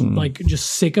like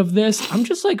just sick of this. I'm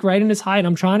just like riding this high and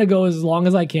I'm trying to go as long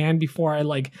as I can before I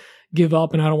like give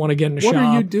up and I don't want to get in the shop. What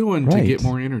are you doing to get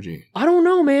more energy? I don't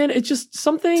know, man. It's just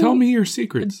something. Tell me your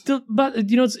secrets. But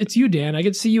it's you, Dan. I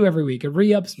get to see you every week. It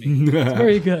re-ups me. It's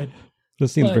very good.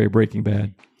 This seems very Breaking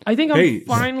Bad. I think I'm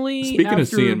finally. Speaking of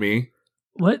seeing me.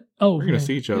 What? Oh, we're going to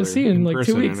see each other in like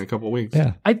 2 weeks. In a couple of weeks.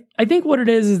 Yeah. I think what it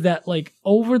is that like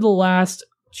over the last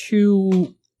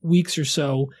 2 weeks or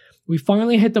so, we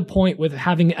finally hit the point with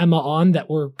having Emma on that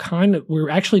we're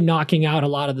actually knocking out a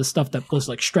lot of the stuff that was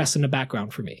like stress in the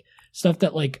background for me. Stuff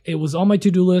that like it was on my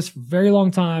to-do list for a very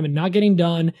long time and not getting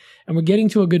done. And we're getting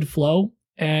to a good flow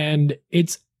and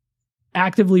it's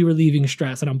actively relieving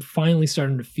stress. And I'm finally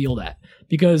starting to feel that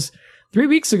because 3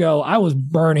 weeks ago, I was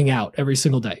burning out every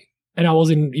single day. And I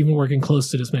wasn't even working close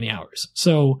to this many hours.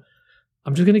 So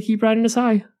I'm just going to keep riding this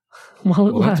high while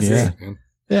it lasts.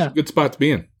 Yeah. Good spot to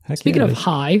be in. Speaking of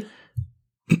high,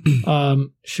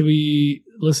 should we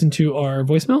listen to our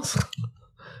voicemails?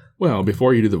 Well,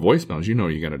 before you do the voicemails, you know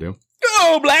what you got to do.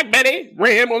 Go, Black Betty,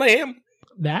 ramble lamb.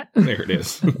 That? There it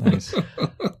is. Nice.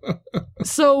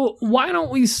 So why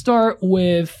don't we start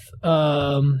with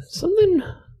something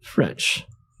French?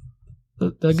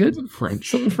 That good? Something French.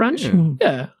 Something French?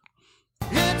 Yeah.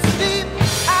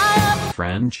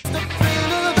 French.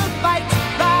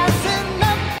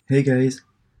 Hey guys,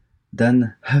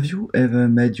 Dan, have you ever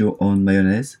made your own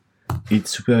mayonnaise?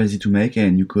 It's super easy to make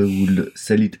and you could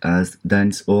sell it as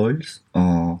Dan's oils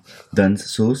or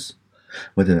Dan's sauce,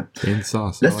 whatever. Dan's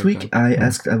sauce. Last week I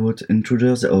asked about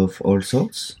intruders of all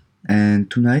sorts,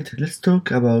 and tonight let's talk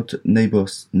about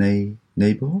neighbors.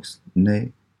 Neighbors.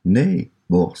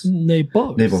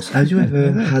 Have you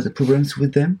ever had problems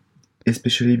with them?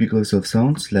 Especially because of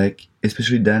sounds,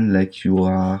 especially Dan, like you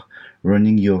are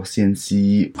running your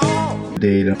CNC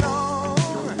day.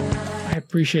 I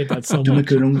appreciate that so much. To make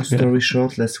a long story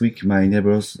short, last week my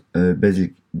neighbors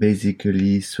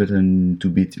basically threatened to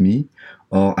beat me,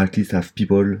 or at least have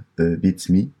people beat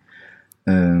me,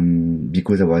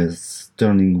 because I was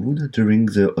turning wood during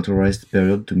the authorized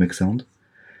period to make sound.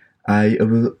 I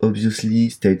obviously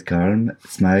stayed calm,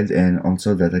 smiled, and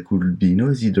answered that I could be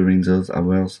noisy during those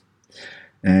hours.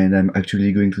 And I'm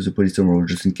actually going to the police tomorrow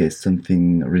just in case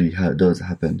something really does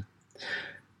happen.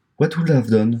 What would I have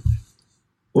done?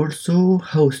 Also,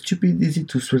 how stupid is it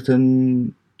to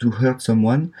threaten to hurt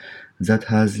someone that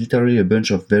has literally a bunch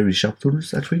of very sharp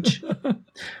tools at reach?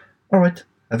 Alright,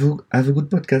 have a good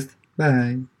podcast.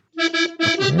 Bye.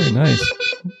 Very nice.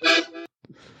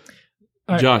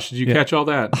 Josh, did you catch all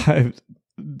that?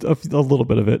 A little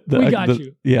bit of it. We got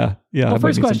you. Yeah. Well,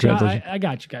 first question. I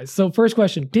got you guys. So first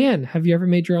question. Dan, have you ever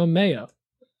made your own mayo?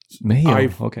 Mayo?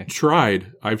 I've okay.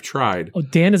 tried. I've tried. Oh,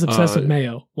 Dan is obsessed with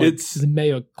mayo. Like, it's the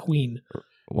mayo queen.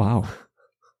 Wow.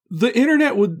 The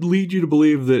internet would lead you to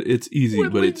believe that it's easy,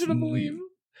 but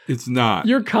it's not.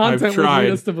 Your content would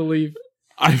lead us to believe.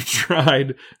 I've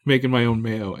tried making my own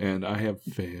mayo, and I have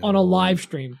failed. On a live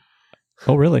stream.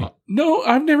 Oh, really? No,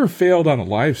 I've never failed on a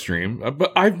live stream,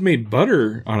 but I've made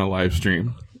butter on a live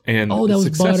stream and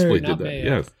successfully did that.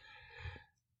 Mayo. Yes.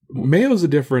 Mayo's a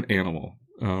different animal.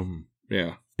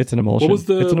 Yeah. It's an emulsion. It's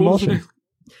an emulsion.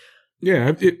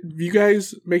 Yeah. You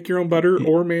guys make your own butter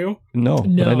or mayo? No.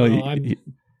 But I know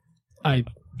I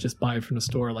just buy it from the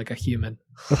store like a human.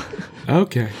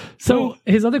 Okay. So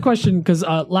his other question, because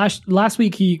last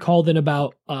week he called in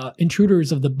about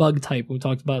intruders of the bug type. We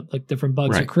talked about like different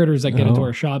bugs or critters that get into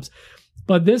our shops.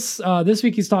 But this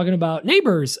week he's talking about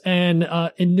neighbors, and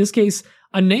in this case,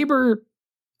 a neighbor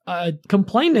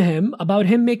complained to him about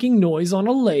him making noise on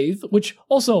a lathe, which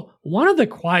also one of the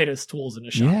quietest tools in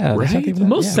the shop. Yeah, right. The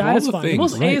most satisfying, the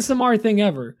most ASMR thing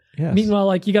ever. Yes. Meanwhile,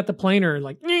 like you got the planer,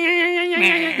 like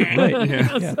right.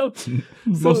 Yeah. So,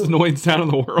 most annoying sound in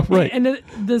the world. Right. And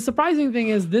the surprising thing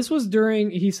is, this was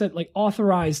during, he said, like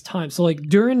authorized time. So like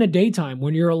during the daytime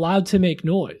when you're allowed to make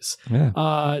noise.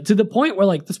 Yeah. To the point where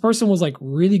like this person was like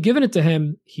really giving it to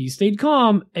him. He stayed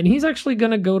calm, and he's actually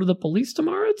gonna go to the police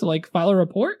tomorrow to like file a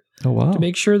report. Oh, wow. To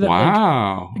make sure that,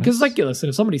 wow. Because like, listen,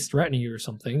 if somebody's threatening you or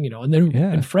something, and then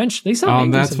in French they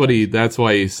sound angry that's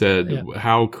why he said,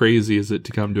 how crazy is it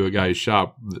to come to a guy's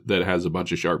shop that has a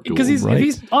bunch of sharp tools? Because if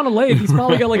he's on a lathe, he's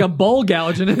probably got like a bowl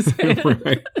gouge in his hand.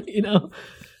 Right.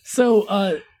 So,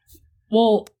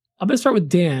 well, I'm gonna start with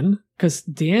Dan, because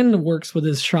Dan works with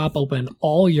his shop open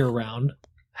all year round.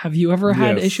 Have you ever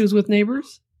had issues with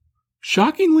neighbors?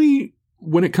 Shockingly,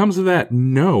 when it comes to that,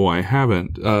 no, I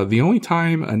haven't. The only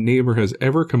time a neighbor has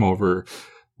ever come over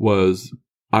was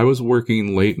I was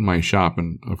working late in my shop,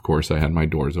 and of course I had my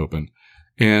doors open,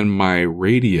 and my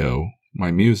radio, my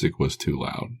music was too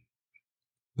loud.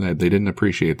 They didn't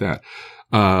appreciate that.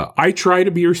 I try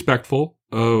to be respectful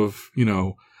of,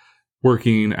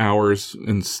 working hours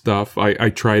and stuff. I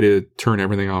try to turn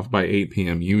everything off by 8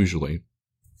 p.m. usually,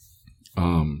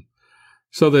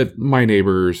 so that my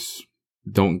neighbors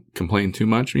don't complain too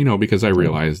much, because I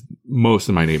realize most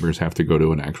of my neighbors have to go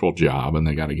to an actual job and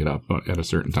they got to get up at a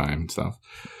certain time and stuff.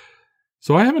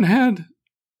 So I haven't had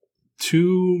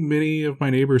too many of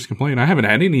my neighbors complain. I haven't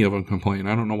had any of them complain.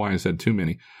 I don't know why I said too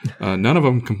many. None of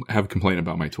them have complained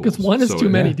about my tools. Because one is too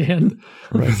many, Dan.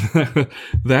 Right.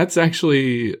 That's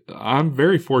actually, I'm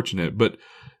very fortunate, but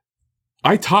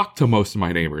I talk to most of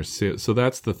my neighbors. So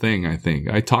that's the thing, I think.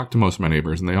 I talk to most of my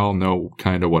neighbors, and they all know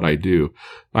kind of what I do.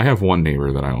 I have one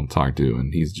neighbor that I don't talk to,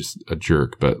 and he's just a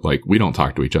jerk, but like we don't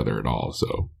talk to each other at all.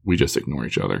 So we just ignore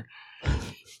each other.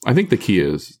 I think the key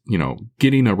is,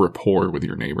 getting a rapport with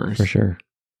your neighbors. For sure.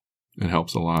 It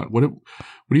helps a lot. What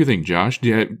do you think, Josh?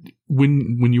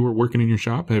 When you were working in your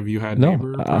shop, have you had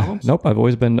neighbor problems? Nope. I've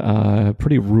always been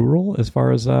pretty rural as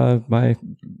far as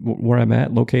where I'm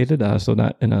at located. So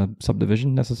not in a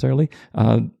subdivision necessarily.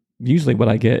 Usually, what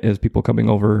I get is people coming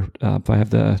over. If I have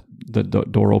the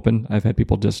door open, I've had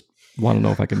people just want to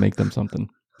know if I can make them something.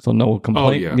 So no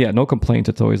complaint. Oh, yeah. No complaints.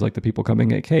 It's always like the people coming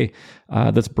like, "Hey,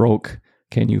 that's broke.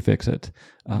 Can you fix it?"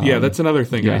 That's another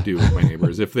thing I do with my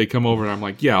neighbors. If they come over and I'm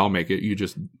like, yeah, I'll make it. You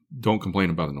just don't complain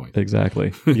about the noise.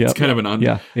 Exactly. It's kind of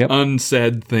an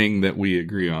unsaid thing that we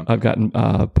agree on. I've gotten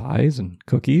pies and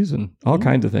cookies and all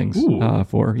kinds of things I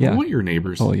want your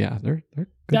neighbors. Oh, yeah. They're good.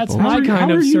 That's folks. my kind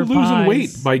How of are you surprise. losing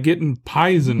weight by getting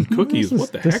pies and cookies?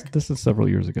 What the heck? This is several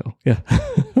years ago. Yeah.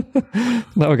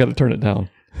 Now I got to turn it down.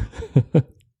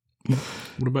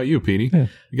 What about you, Petey? Yeah.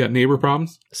 You got neighbor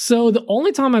problems? So the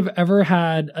only time I've ever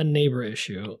had a neighbor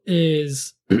issue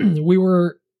is we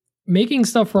were making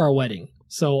stuff for our wedding.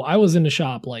 So I was in the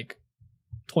shop like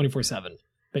 24/7,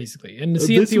 basically. And the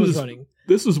CNC was running.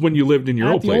 This was when you lived in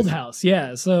your old place. The old house,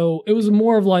 yeah. So it was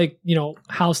more of like,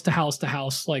 house to house to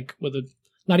house, like with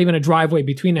not even a driveway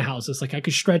between the houses. Like I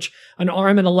could stretch an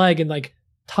arm and a leg and like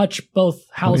touch both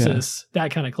houses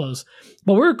that kind of close.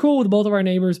 But we were cool with both of our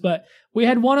neighbors, but we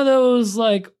had one of those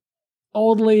like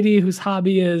old lady whose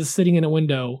hobby is sitting in a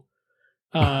window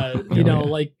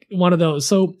like one of those.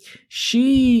 So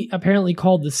she apparently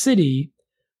called the city,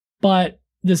 but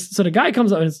so the guy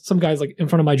comes up and some guy's like in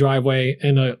front of my driveway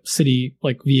in a city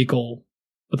like vehicle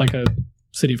with like a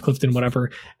City of Clifton, whatever.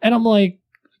 And I'm like,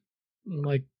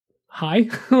 hi.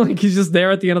 Like he's just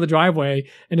there at the end of the driveway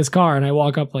in his car. And I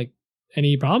walk up like,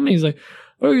 any problem? And he's like,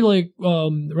 are you like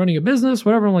running a business,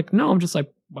 whatever? I'm like, no, I'm just like,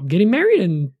 I'm getting married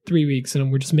in 3 weeks and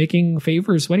we're just making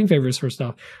wedding favors for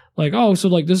stuff. Like, oh, so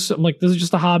like this, I'm like, this is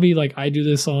just a hobby. Like I do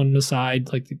this on the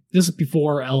side. Like this is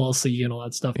before LLC and all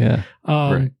that stuff. Yeah.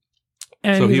 Right.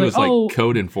 And so he was like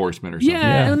code enforcement or something.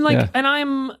 Yeah. And like, and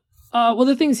I'm, well,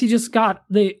 the thing is he just got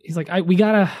he's like, we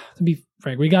gotta, to be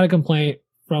frank, we got a complaint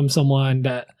from someone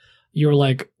that you're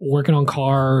like working on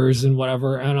cars and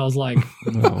whatever. And I was like,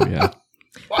 oh yeah.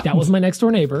 That was my next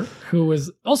door neighbor who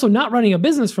was also not running a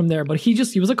business from there, but he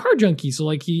was a car junkie. So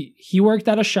like he worked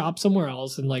at a shop somewhere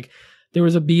else, and like there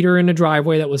was a beater in the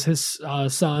driveway that was his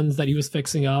son's that he was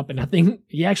fixing up, and I think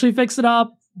he actually fixed it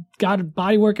up, got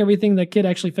body work, everything. The kid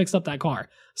actually fixed up that car.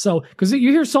 So because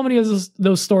you hear so many of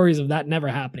those stories of that never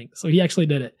happening, so he actually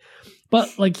did it.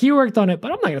 But like he worked on it,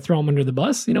 but I'm not gonna throw him under the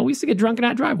bus. We used to get drunk in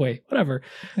that driveway, whatever.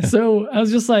 Yeah. So I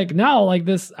was just like, no, like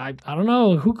this, I don't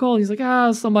know who called. He's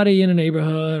like, somebody in a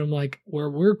neighborhood. I'm like,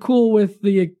 we're cool with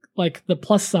the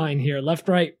plus sign here, left,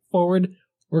 right, forward.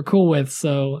 We're cool with.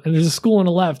 So, and there's a school on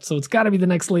the left, so it's got to be the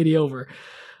next lady over.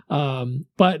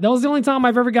 But that was the only time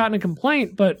I've ever gotten a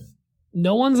complaint. But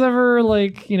no one's ever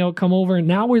like come over. And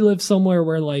now we live somewhere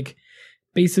where like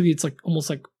basically it's like almost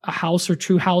like a house or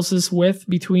two houses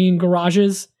between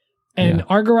garages, and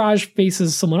our garage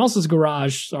faces someone else's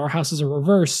garage. So our houses are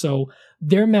reversed. So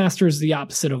their master is the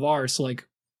opposite of ours. So like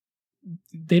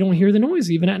they don't hear the noise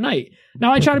even at night.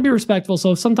 Now I try to be respectful.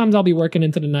 So sometimes I'll be working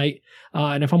into the night.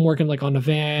 And if I'm working like on a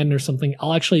van or something,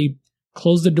 I'll actually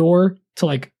close the door to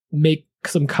like make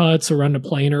some cuts or run a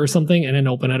planer or something and then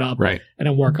open it up and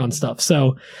then work on stuff.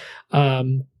 So,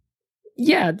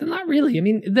 yeah, not really. I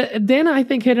mean, Dan, I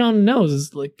think hit it on the nose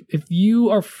is like, if you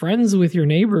are friends with your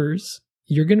neighbors,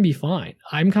 you're going to be fine.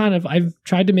 I've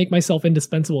tried to make myself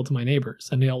indispensable to my neighbors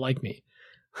and they all like me.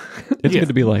 It's good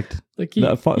to be liked. Like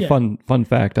fun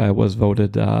fact, I was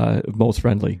voted most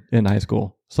friendly in high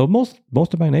school. So most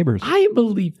of my neighbors. I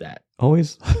believe that.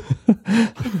 Always.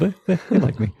 they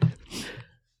like me.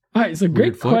 All right, so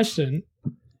great question.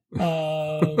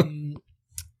 All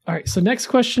right, so next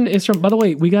question is from, by the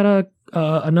way, we got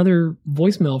another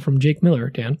voicemail from Jake Miller,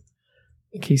 Dan,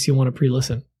 in case you want to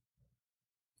pre-listen.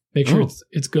 Make sure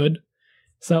it's good.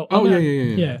 So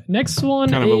yeah. Next one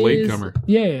kind of a latecomer.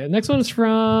 Yeah. Next one is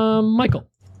from Michael.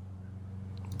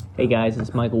 Hey guys,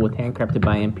 it's Michael with Handcrafted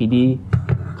by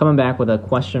MPD, coming back with a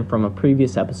question from a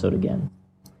previous episode again.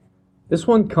 This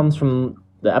one comes from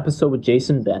the episode with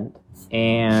Jason Bent,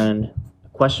 and a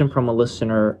question from a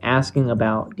listener asking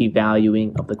about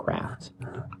devaluing of the craft.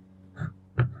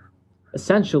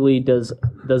 Essentially, does a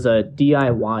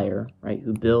DIYer, right,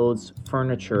 who builds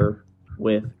furniture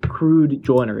with crude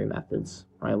joinery methods,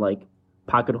 right, like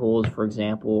pocket holes, for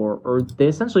example, or they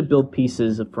essentially build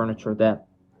pieces of furniture that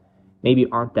maybe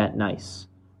aren't that nice,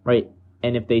 right?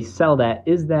 And if they sell that,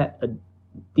 is that a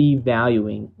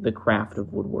devaluing the craft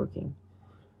of woodworking?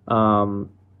 And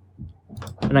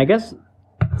I guess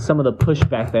some of the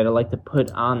pushback that I like to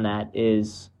put on that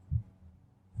is,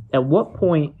 at what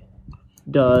point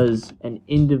does an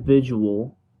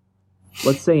individual,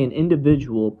 let's say an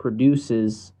individual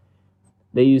produces,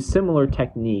 they use similar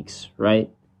techniques, right?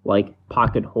 Like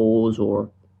pocket holes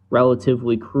or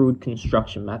relatively crude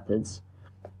construction methods,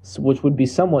 which would be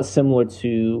somewhat similar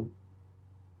to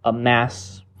a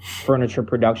mass furniture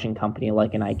production company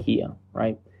like an IKEA,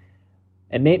 right?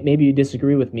 And maybe you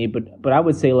disagree with me, but I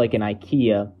would say like an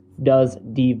IKEA does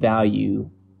devalue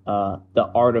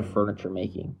the art of furniture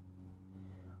making.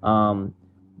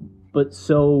 But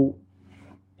so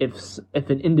if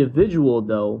an individual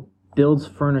though builds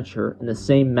furniture in the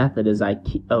same method as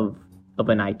of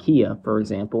an IKEA, for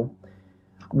example,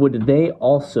 would they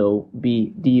also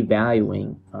be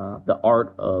devaluing the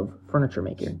art of furniture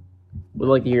making? Would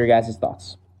like to hear your guys'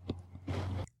 thoughts.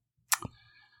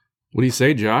 What do you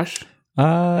say, Josh?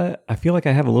 I feel like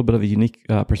I have a little bit of a unique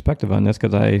perspective on this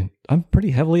because I'm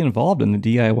pretty heavily involved in the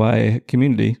DIY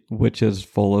community, which is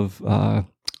full of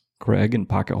Craig and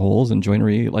pocket holes and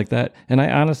joinery like that. And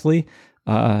I honestly,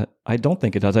 I don't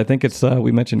think it does. I think it's,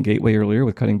 we mentioned Gateway earlier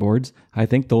with cutting boards. I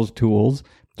think those tools,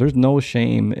 there's no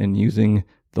shame in using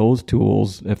those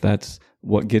tools if that's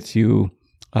what gets you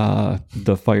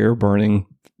the fire burning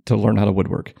to learn how to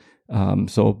woodwork.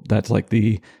 So that's like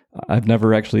the I've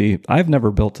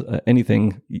never built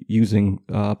anything using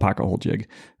pocket hole jig.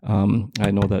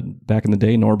 I know that back in the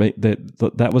day,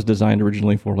 that was designed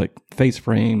originally for like face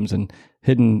frames and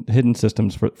hidden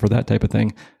systems for that type of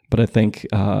thing. But I think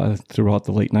throughout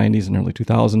the late 90s and early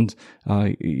 2000s,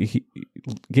 he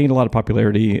gained a lot of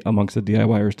popularity amongst the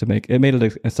DIYers to made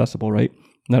it accessible, right?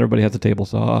 Not everybody has a table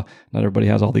saw. Not everybody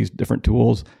has all these different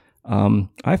tools.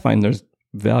 I find there's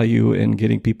value in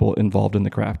getting people involved in the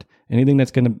craft. Anything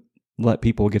that's going to let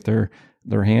people get their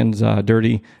hands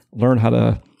dirty, learn how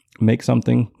to make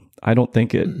something. I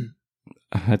think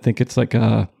it's like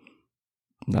I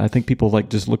think people like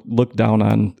just look down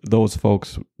on those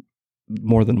folks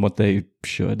more than what they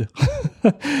should.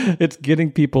 It's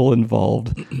getting people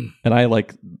involved, and I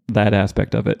like that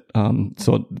aspect of it.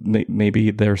 So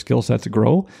maybe their skill sets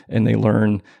grow, and they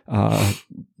learn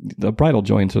the bridle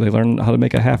joints, or they learn how to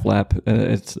make a half lap.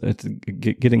 It's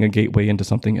getting a gateway into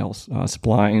something else,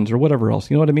 splines or whatever else.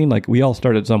 You know what I mean? Like we all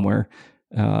started somewhere,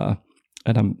 and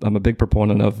I'm a big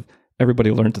proponent of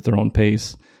everybody learns at their own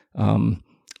pace.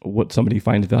 What somebody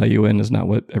finds value in is not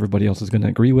what everybody else is going to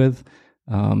agree with.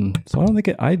 So I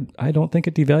don't think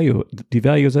it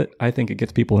devalues it. I think it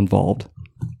gets people involved.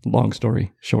 Long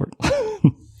story short.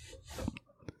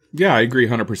 Yeah, I agree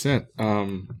 100%.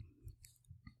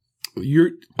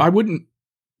 I wouldn't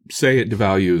say it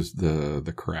devalues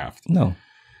the craft. No.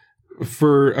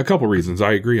 For a couple reasons.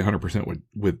 I agree 100%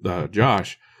 with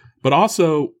Josh. But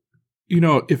also,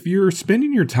 if you're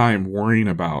spending your time worrying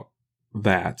about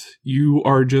that,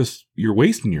 you're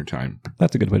wasting your time.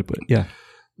 That's a good way to put it. Yeah.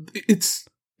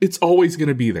 It's always going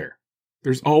to be there.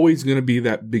 There's always going to be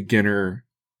that beginner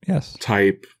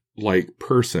type like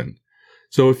person.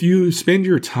 So if you spend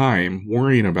your time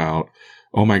worrying about,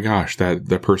 oh my gosh, that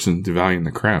the person's devaluing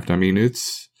the craft, I mean,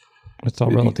 it's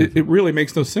all relative. It really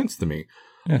makes no sense to me.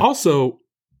 Yeah. Also,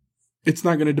 it's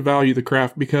not going to devalue the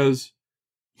craft because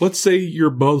let's say you're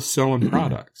both selling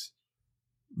products.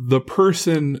 The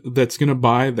person that's going to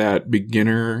buy that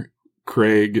beginner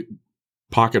Craig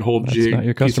pocket hole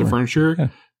jig piece of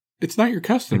furniture, it's not your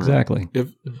customer. Exactly.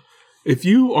 If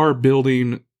you are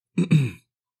building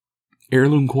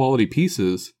heirloom quality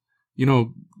pieces,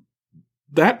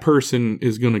 that person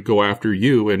is going to go after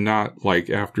you and not like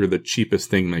after the cheapest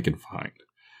thing they can find.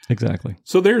 Exactly.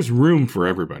 So there's room for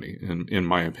everybody, in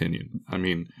my opinion. I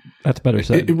mean, that's better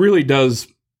said. It really does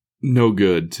no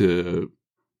good to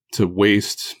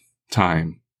waste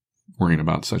time worrying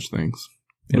about such things.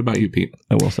 What about you, Pete?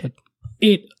 Well said.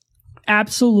 It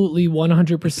absolutely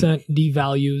 100%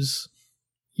 devalues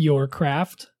your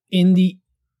craft in the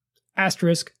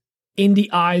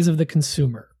eyes of the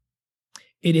consumer.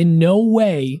 It in no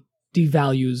way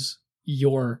devalues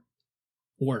your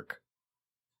work.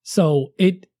 So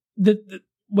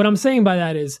what I'm saying by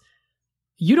that is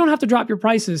you don't have to drop your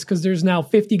prices because there's now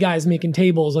 50 guys making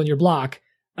tables on your block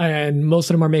and most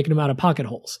of them are making them out of pocket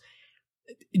holes.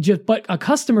 But a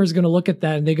customer is going to look at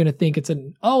that and they're going to think it's a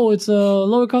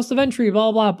lower cost of entry,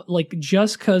 blah, blah, blah. Like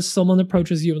just because someone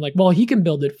approaches you and like, well, he can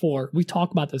build it we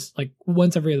talk about this like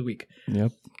once every other week.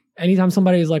 Yep. Anytime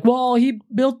somebody is like, well, he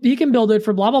can build it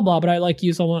for blah, blah, blah, but I like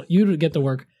you, so I want you to get the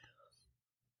work.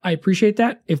 I appreciate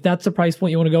that. If that's the price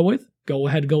point you want to go with, go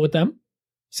ahead, go with them.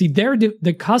 See,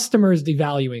 the customer is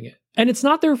devaluing it. And it's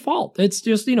not their fault. It's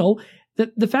just,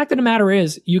 the fact of the matter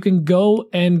is you can go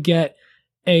and get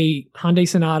a Hyundai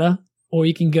Sonata or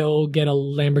you can go get a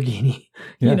Lamborghini.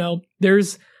 Yeah.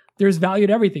 There's value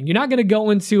to everything. You're not going to go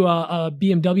into a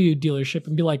BMW dealership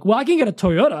and be like, well, I can get a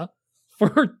Toyota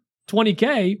for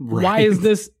 $20K. Right. Why is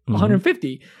this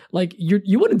 $150? Like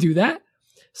you wouldn't do that.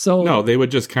 So no, they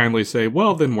would just kindly say,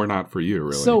 well, then we're not for you,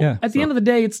 really. So at the end of the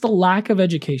day, it's the lack of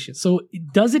education. So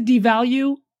does it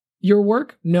devalue your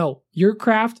work? No. Your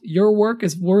craft, your work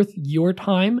is worth your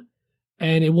time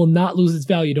and it will not lose its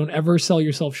value. Don't ever sell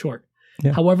yourself short.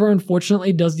 Yeah. However,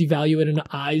 unfortunately, it does devalue it in the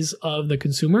eyes of the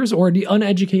consumers or the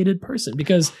uneducated person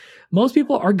because most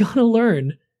people are going to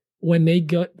learn when they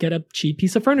get a cheap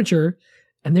piece of furniture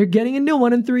and they're getting a new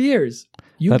one in 3 years.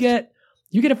 You get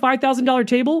a $5,000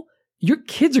 table, your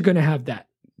kids are going to have that.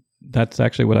 That's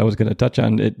actually what I was going to touch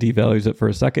on. It devalues it for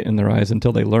a second in their eyes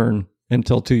until they learn,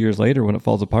 until 2 years later when it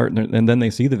falls apart. And then they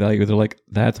see the value. They're like,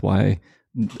 that's why.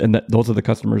 And those are the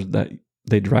customers that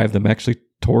they drive them actually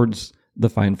towards the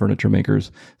fine furniture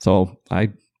makers. So I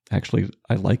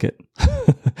like it.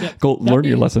 Yeah, go learn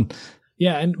your lesson.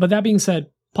 Yeah. But that being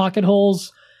said, pocket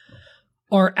holes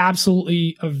are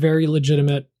absolutely a very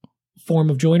legitimate form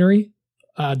of joinery.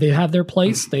 They have their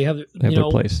place. They have their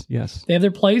place. Yes, they have their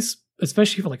place.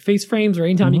 especially for like face frames or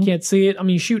anytime you can't see it. I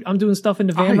mean, shoot, I'm doing stuff in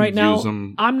the van right now.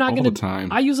 I'm not going to.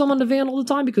 I use them on the van all the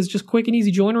time because it's just quick and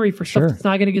easy joinery for stuff that's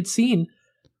not going to get seen.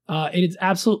 It is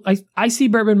absolute. I see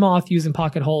Bourbon Moth using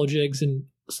pocket hole jigs and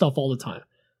stuff all the time,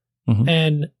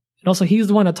 and also he's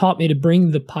the one that taught me to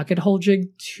bring the pocket hole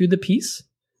jig to the piece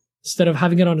instead of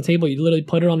having it on a table. You literally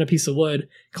put it on a piece of wood,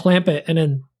 clamp it, and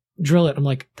then drill it. I'm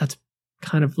like, that's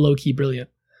kind of low key brilliant.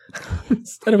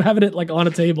 Instead of having it like on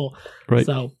a table, right?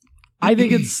 So I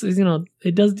think it's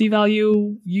it does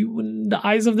devalue you in the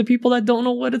eyes of the people that don't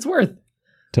know what it's worth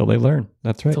till they learn.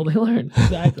 That's right. Till they learn,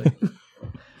 exactly.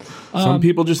 Some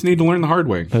people just need to learn the hard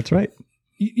way. That's right.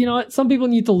 You know what? Some people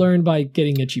need to learn by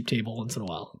getting a cheap table once in a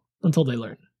while until they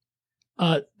learn.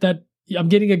 That I'm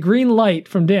getting a green light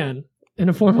from Dan in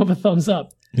the form of a thumbs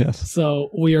up. Yes.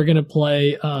 So we are going to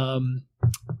play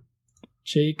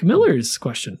Jake Miller's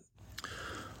question.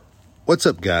 What's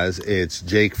up, guys? It's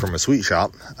Jake from a sweet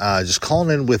shop. Just calling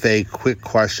in with a quick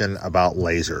question about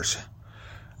lasers.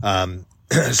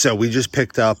 So we just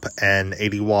picked up an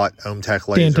 80-watt OhmTech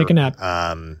laser. Dan, take a nap.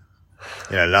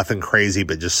 Nothing crazy,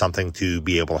 but just something to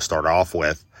be able to start off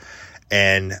with.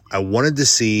 And I wanted to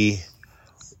see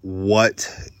what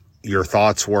your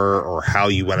thoughts were or how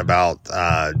you went about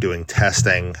doing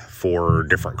testing for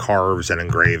different carves and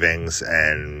engravings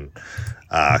and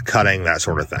cutting, that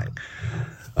sort of thing.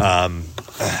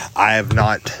 I have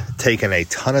not taken a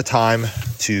ton of time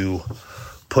to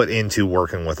put into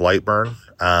working with Lightburn,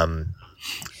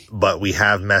 but we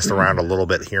have messed around a little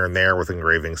bit here and there with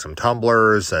engraving some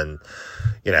tumblers and,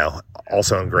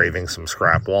 also engraving some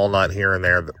scrap walnut here and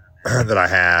there that I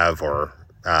have, or,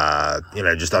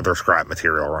 just other scrap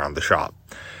material around the shop.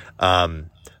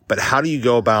 But how do you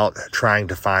go about trying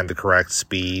to find the correct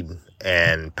speed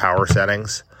and power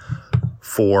settings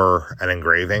for an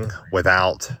engraving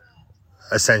without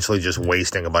essentially just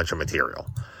wasting a bunch of material?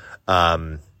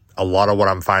 A lot of what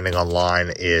I'm finding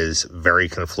online is very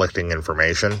conflicting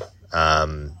information,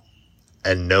 and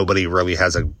nobody really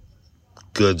has a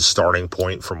good starting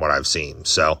point from what I've seen.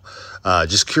 So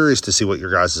just curious to see what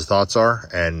your guys' thoughts are,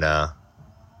 and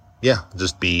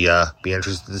just be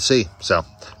interested to see. So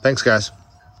thanks, guys.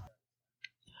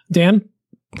 Dan?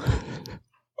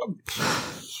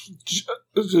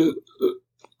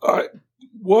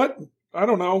 What? I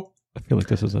don't know. I feel like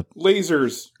this is a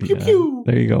lasers. Pew pew.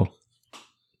 There you go.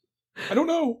 I don't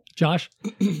know. Josh?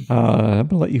 I'm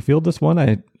gonna let you field this one.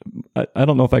 I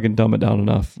don't know if I can dumb it down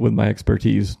enough with my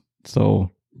expertise.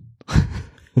 So I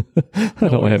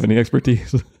don't have any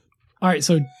expertise. All right,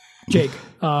 so Jake,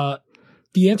 the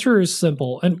answer is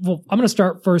simple, and I'm going to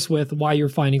start first with why you're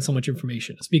finding so much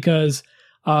information. It's because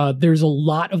there's a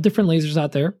lot of different lasers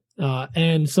out there,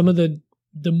 and some of the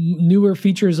newer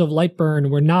features of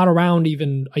Lightburn were not around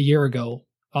even a year ago,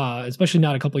 especially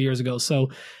not a couple years ago.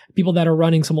 So people that are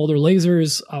running some older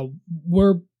lasers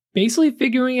were basically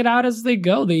figuring it out as they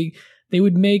go. They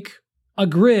would make a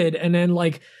grid and then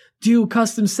do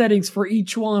custom settings for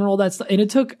each one and all that stuff. And it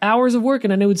took hours of work,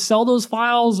 and then they would sell those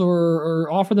files or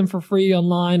offer them for free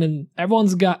online. And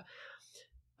everyone's got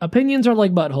opinions are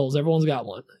like buttholes. Everyone's got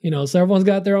one, so everyone's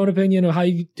got their own opinion of how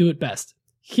you do it best.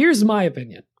 Here's my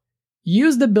opinion.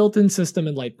 Use the built-in system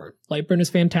in Lightburn. Lightburn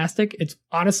is fantastic. It's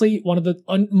honestly one of the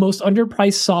most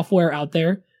underpriced software out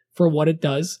there for what it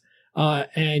does.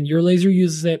 And your laser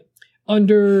uses it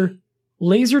under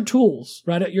laser tools,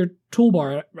 right at your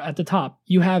toolbar at the top.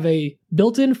 You have a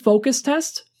built-in focus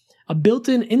test, a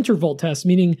built-in interval test,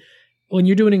 meaning when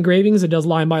you're doing engravings, it does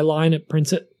line by line. It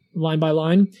prints it line by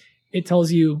line. It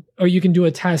tells you, or you can do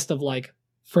a test of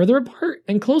further apart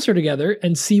and closer together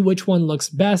and see which one looks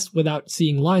best without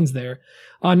seeing lines there.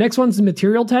 Next one's the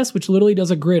material test, which literally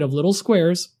does a grid of little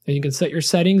squares, and you can set your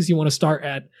settings. You want to start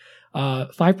at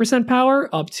 5% power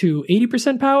up to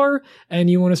 80% power, and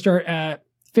you want to start at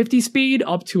 50 speed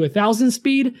up to 1,000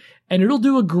 speed, and it'll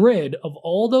do a grid of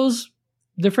all those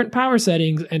different power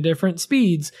settings and different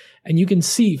speeds, and you can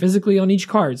see physically on each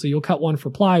card. So you'll cut one for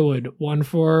plywood, one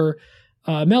for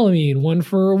melamine, one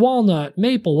for walnut,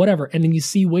 maple, whatever, and then you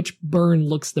see which burn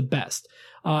looks the best.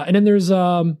 And then there's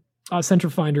a center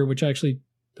finder, which I actually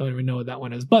don't even know what that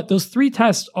one is. But those 3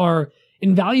 tests are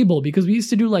invaluable because we used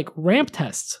to do ramp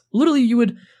tests. Literally, you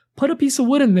would put a piece of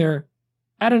wood in there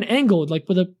at an angle,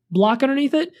 with a block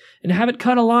underneath it, and have it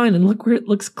cut a line and look where it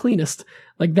looks cleanest.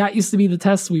 That used to be the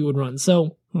tests we would run.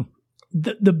 So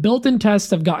the built-in tests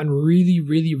have gotten really,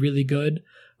 really, really good.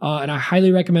 And I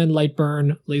highly recommend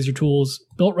Lightburn Laser Tools.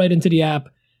 Built right into the app,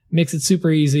 makes it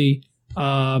super easy.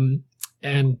 And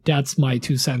that's my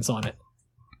 2 cents on it.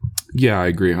 Yeah, I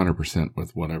agree 100%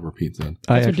 with whatever Pete said.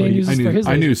 That's what Dan uses for his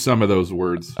I knew some of those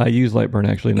words. I use Lightburn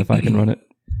actually, and if I can run it,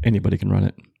 anybody can run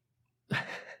it.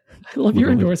 I love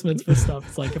your endorsements for stuff.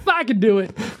 It's like, if I could do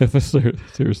it.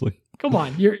 Seriously. Come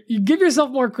on. You give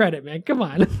yourself more credit, man. Come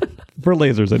on. For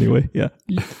lasers, anyway. Yeah.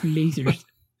 Lasers.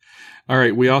 All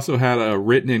right. We also had a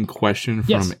written in question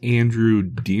from Andrew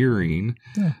Deering.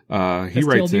 Yeah. He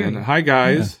writes in, "Hi,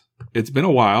 guys. Yeah. It's been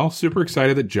a while. Super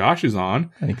excited that Josh is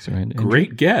on. Thanks, Andrew.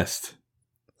 Great guest.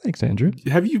 Thanks, Andrew.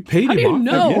 Have you paid him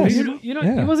off? How do you know?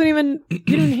 Yes. He wasn't even, you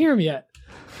didn't hear him yet.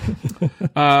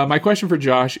 My question for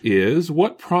Josh is,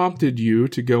 what prompted you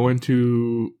to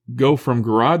go from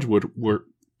garage woodwork?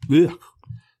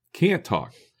 Can't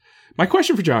talk. My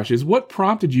question for Josh is, what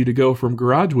prompted you to go from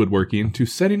garage woodworking to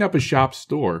setting up a shop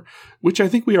store, which I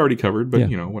think we already covered, but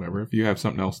whatever, if you have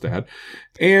something else to add.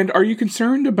 And are you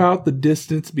concerned about the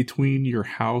distance between your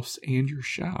house and your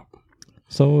shop?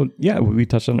 So, yeah, we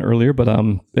touched on it earlier, but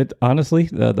it honestly,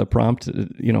 the prompt,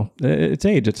 it's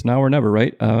age. It's now or never,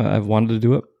 right? I've wanted to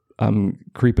do it. I'm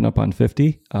creeping up on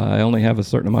 50. I only have a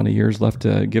certain amount of years left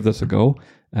to give this a go.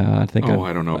 I think.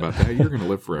 I don't know about that. You're going to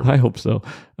live forever. I hope so.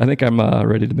 I think I'm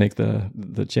ready to make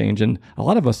the change. And a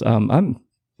lot of us, I'm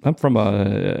from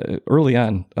early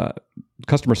on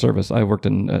customer service. I worked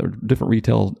in different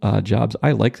retail jobs.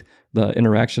 I like the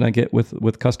interaction I get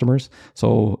with customers.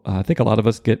 So I think a lot of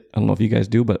us get, I don't know if you guys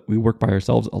do, but we work by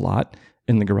ourselves a lot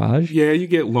in the garage. Yeah, you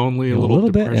get lonely, a little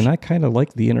bit, and I kind of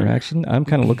like the interaction. I'm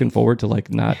kind of looking forward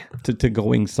to to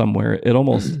going somewhere. It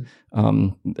almost,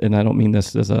 and I don't mean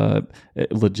this as it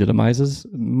legitimizes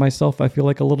myself. I feel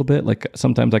like a little bit. Like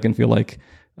sometimes I can feel like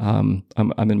I'm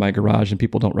in my garage and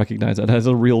people don't recognize that as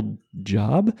a real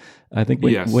job. I think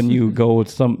when you go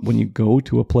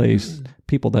to a place,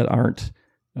 people that aren't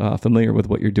familiar with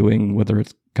what you're doing, whether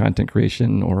it's content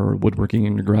creation or woodworking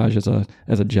in your garage as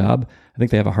a job, I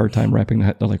think they have a hard time wrapping their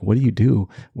head. They're like, what do you do?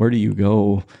 Where do you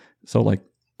go? So like,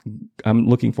 I'm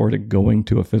looking forward to going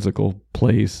to a physical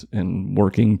place and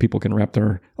working. People can wrap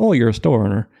you're a store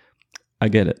owner. I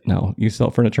get it now. You sell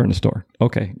furniture in a store.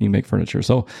 Okay, you make furniture.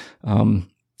 So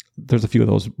there's a few of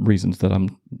those reasons that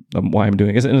why I'm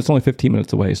doing it. And it's only 15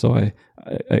 minutes away. So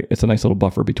it's a nice little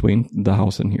buffer between the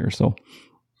house and here.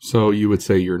 So you would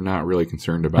say you're not really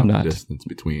concerned about the distance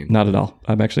between? Not at all.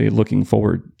 I'm actually looking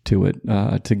forward to it,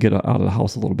 to get out of the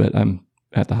house a little bit. I'm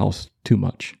at the house too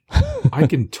much. I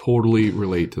can totally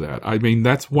relate to that. I mean,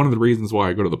 that's one of the reasons why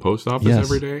I go to the post office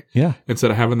every day. Yeah.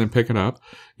 Instead of having them pick it up.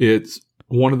 It's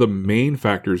one of the main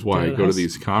factors why I go to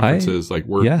these conferences like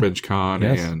Workbench Con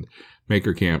and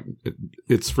Maker Camp.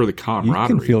 It's for the camaraderie. You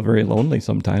can feel very lonely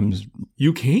sometimes.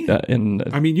 You can.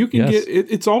 I mean, you can get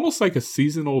it's almost like a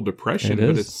seasonal depression,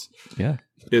 but it's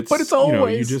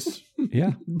always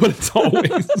but it's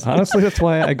always. Honestly, that's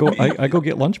why I go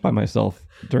get lunch by myself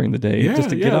during the day just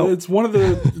to get out. It's one of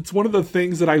the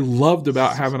things that I loved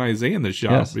about having Isaiah in the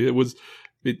shop.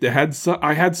 Yes.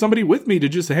 I had somebody with me to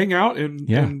just hang out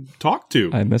and talk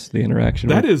to. I miss the interaction.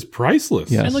 That is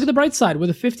priceless. Yes. And look at the bright side. With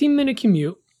a 15-minute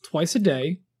commute twice a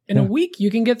day, in a week,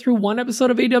 you can get through one episode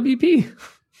of AWP.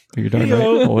 You're darn right.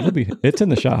 Oh, it's in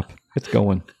the shop. It's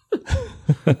going.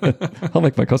 I'll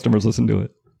make my customers listen to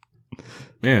it.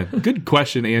 Man, good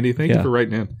question, Andy. Thank you for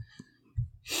writing in.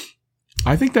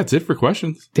 I think that's it for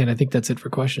questions. Dan, I think that's it for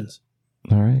questions.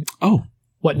 All right. Oh.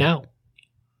 What now?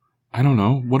 I don't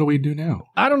know. What do we do now?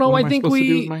 I don't know. I think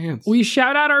we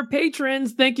shout out our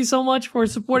patrons. Thank you so much for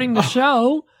supporting the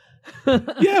show.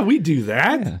 Yeah, we do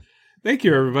that. Yeah. Thank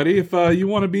you, everybody. If you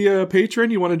want to be a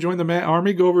patron, you want to join the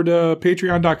Army, go over to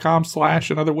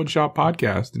patreon.com/Another Woodshop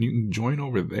Podcast, and you can join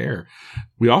over there.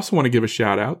 We also want to give a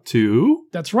shout out to...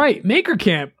 That's right. Maker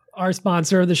Camp, our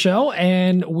sponsor of the show,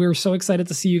 and we're so excited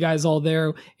to see you guys all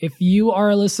there. If you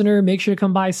are a listener, make sure to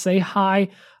come by, say hi.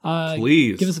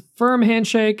 Please. Give us a firm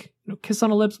handshake, kiss on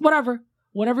the lips, whatever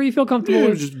you feel comfortable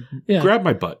with. Just grab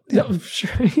my butt. Yeah, sure.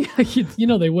 You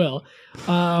know they will.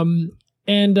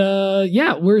 And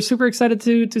we're super excited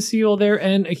to see you all there.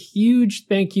 And a huge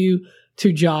thank you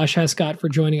to Josh Hescott for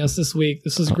joining us this week.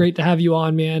 This was great to have you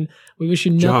on, man. We wish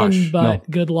you nothing but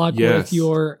good luck with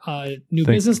your new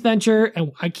business venture.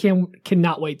 And I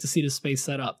cannot wait to see the space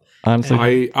set up.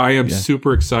 Honestly, I am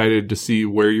super excited to see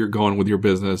where you're going with your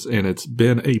business. And it's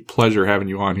been a pleasure having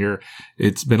you on here.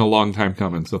 It's been a long time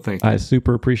coming. So thank you. I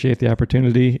super appreciate the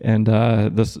opportunity and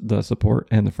the support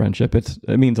and the friendship.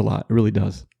 It means a lot. It really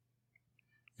does.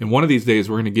 And one of these days,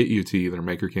 we're going to get you to either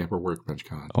Maker Camp or Workbench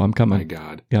Con. Oh, I'm coming. My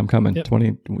God. Yeah, I'm coming. Yep.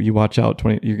 20. You watch out.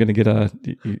 20. You're going to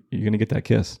get that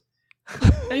kiss.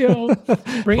 Hey, yo.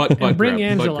 Bring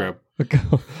Angela.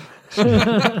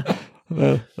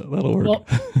 That'll work. Well,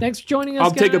 thanks for joining us.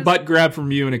 I'll take a butt grab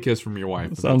from you and a kiss from your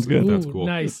wife. Sounds good. That's cool.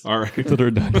 Nice. All right. Consider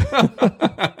it done.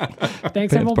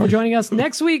 Thanks everyone for joining us.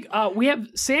 Next week, we have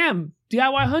Sam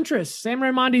DIY Huntress. Sam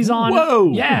Raimondi's on.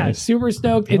 Whoa! Yeah, Nice. super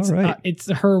stoked. It's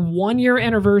her 1 year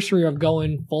anniversary of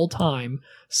going full time.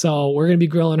 So we're going to be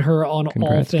grilling her on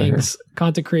all things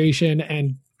content creation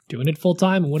and doing it full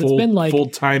time and what it's been like.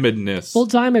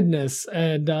 Full-timedness.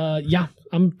 And yeah,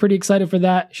 I'm pretty excited for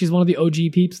that. She's one of the OG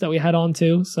peeps that we had on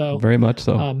too. So very much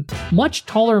so. Much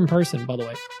taller in person, by the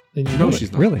way. Than you. No,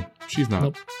 she's not. Really? She's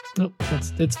not. Nope.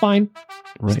 It's fine.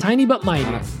 Right. It's tiny but mighty.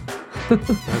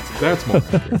 That's more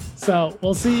accurate. So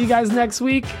we'll see you guys next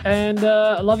week. And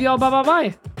I love y'all.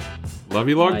 Bye. Love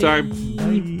you long time.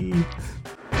 Bye.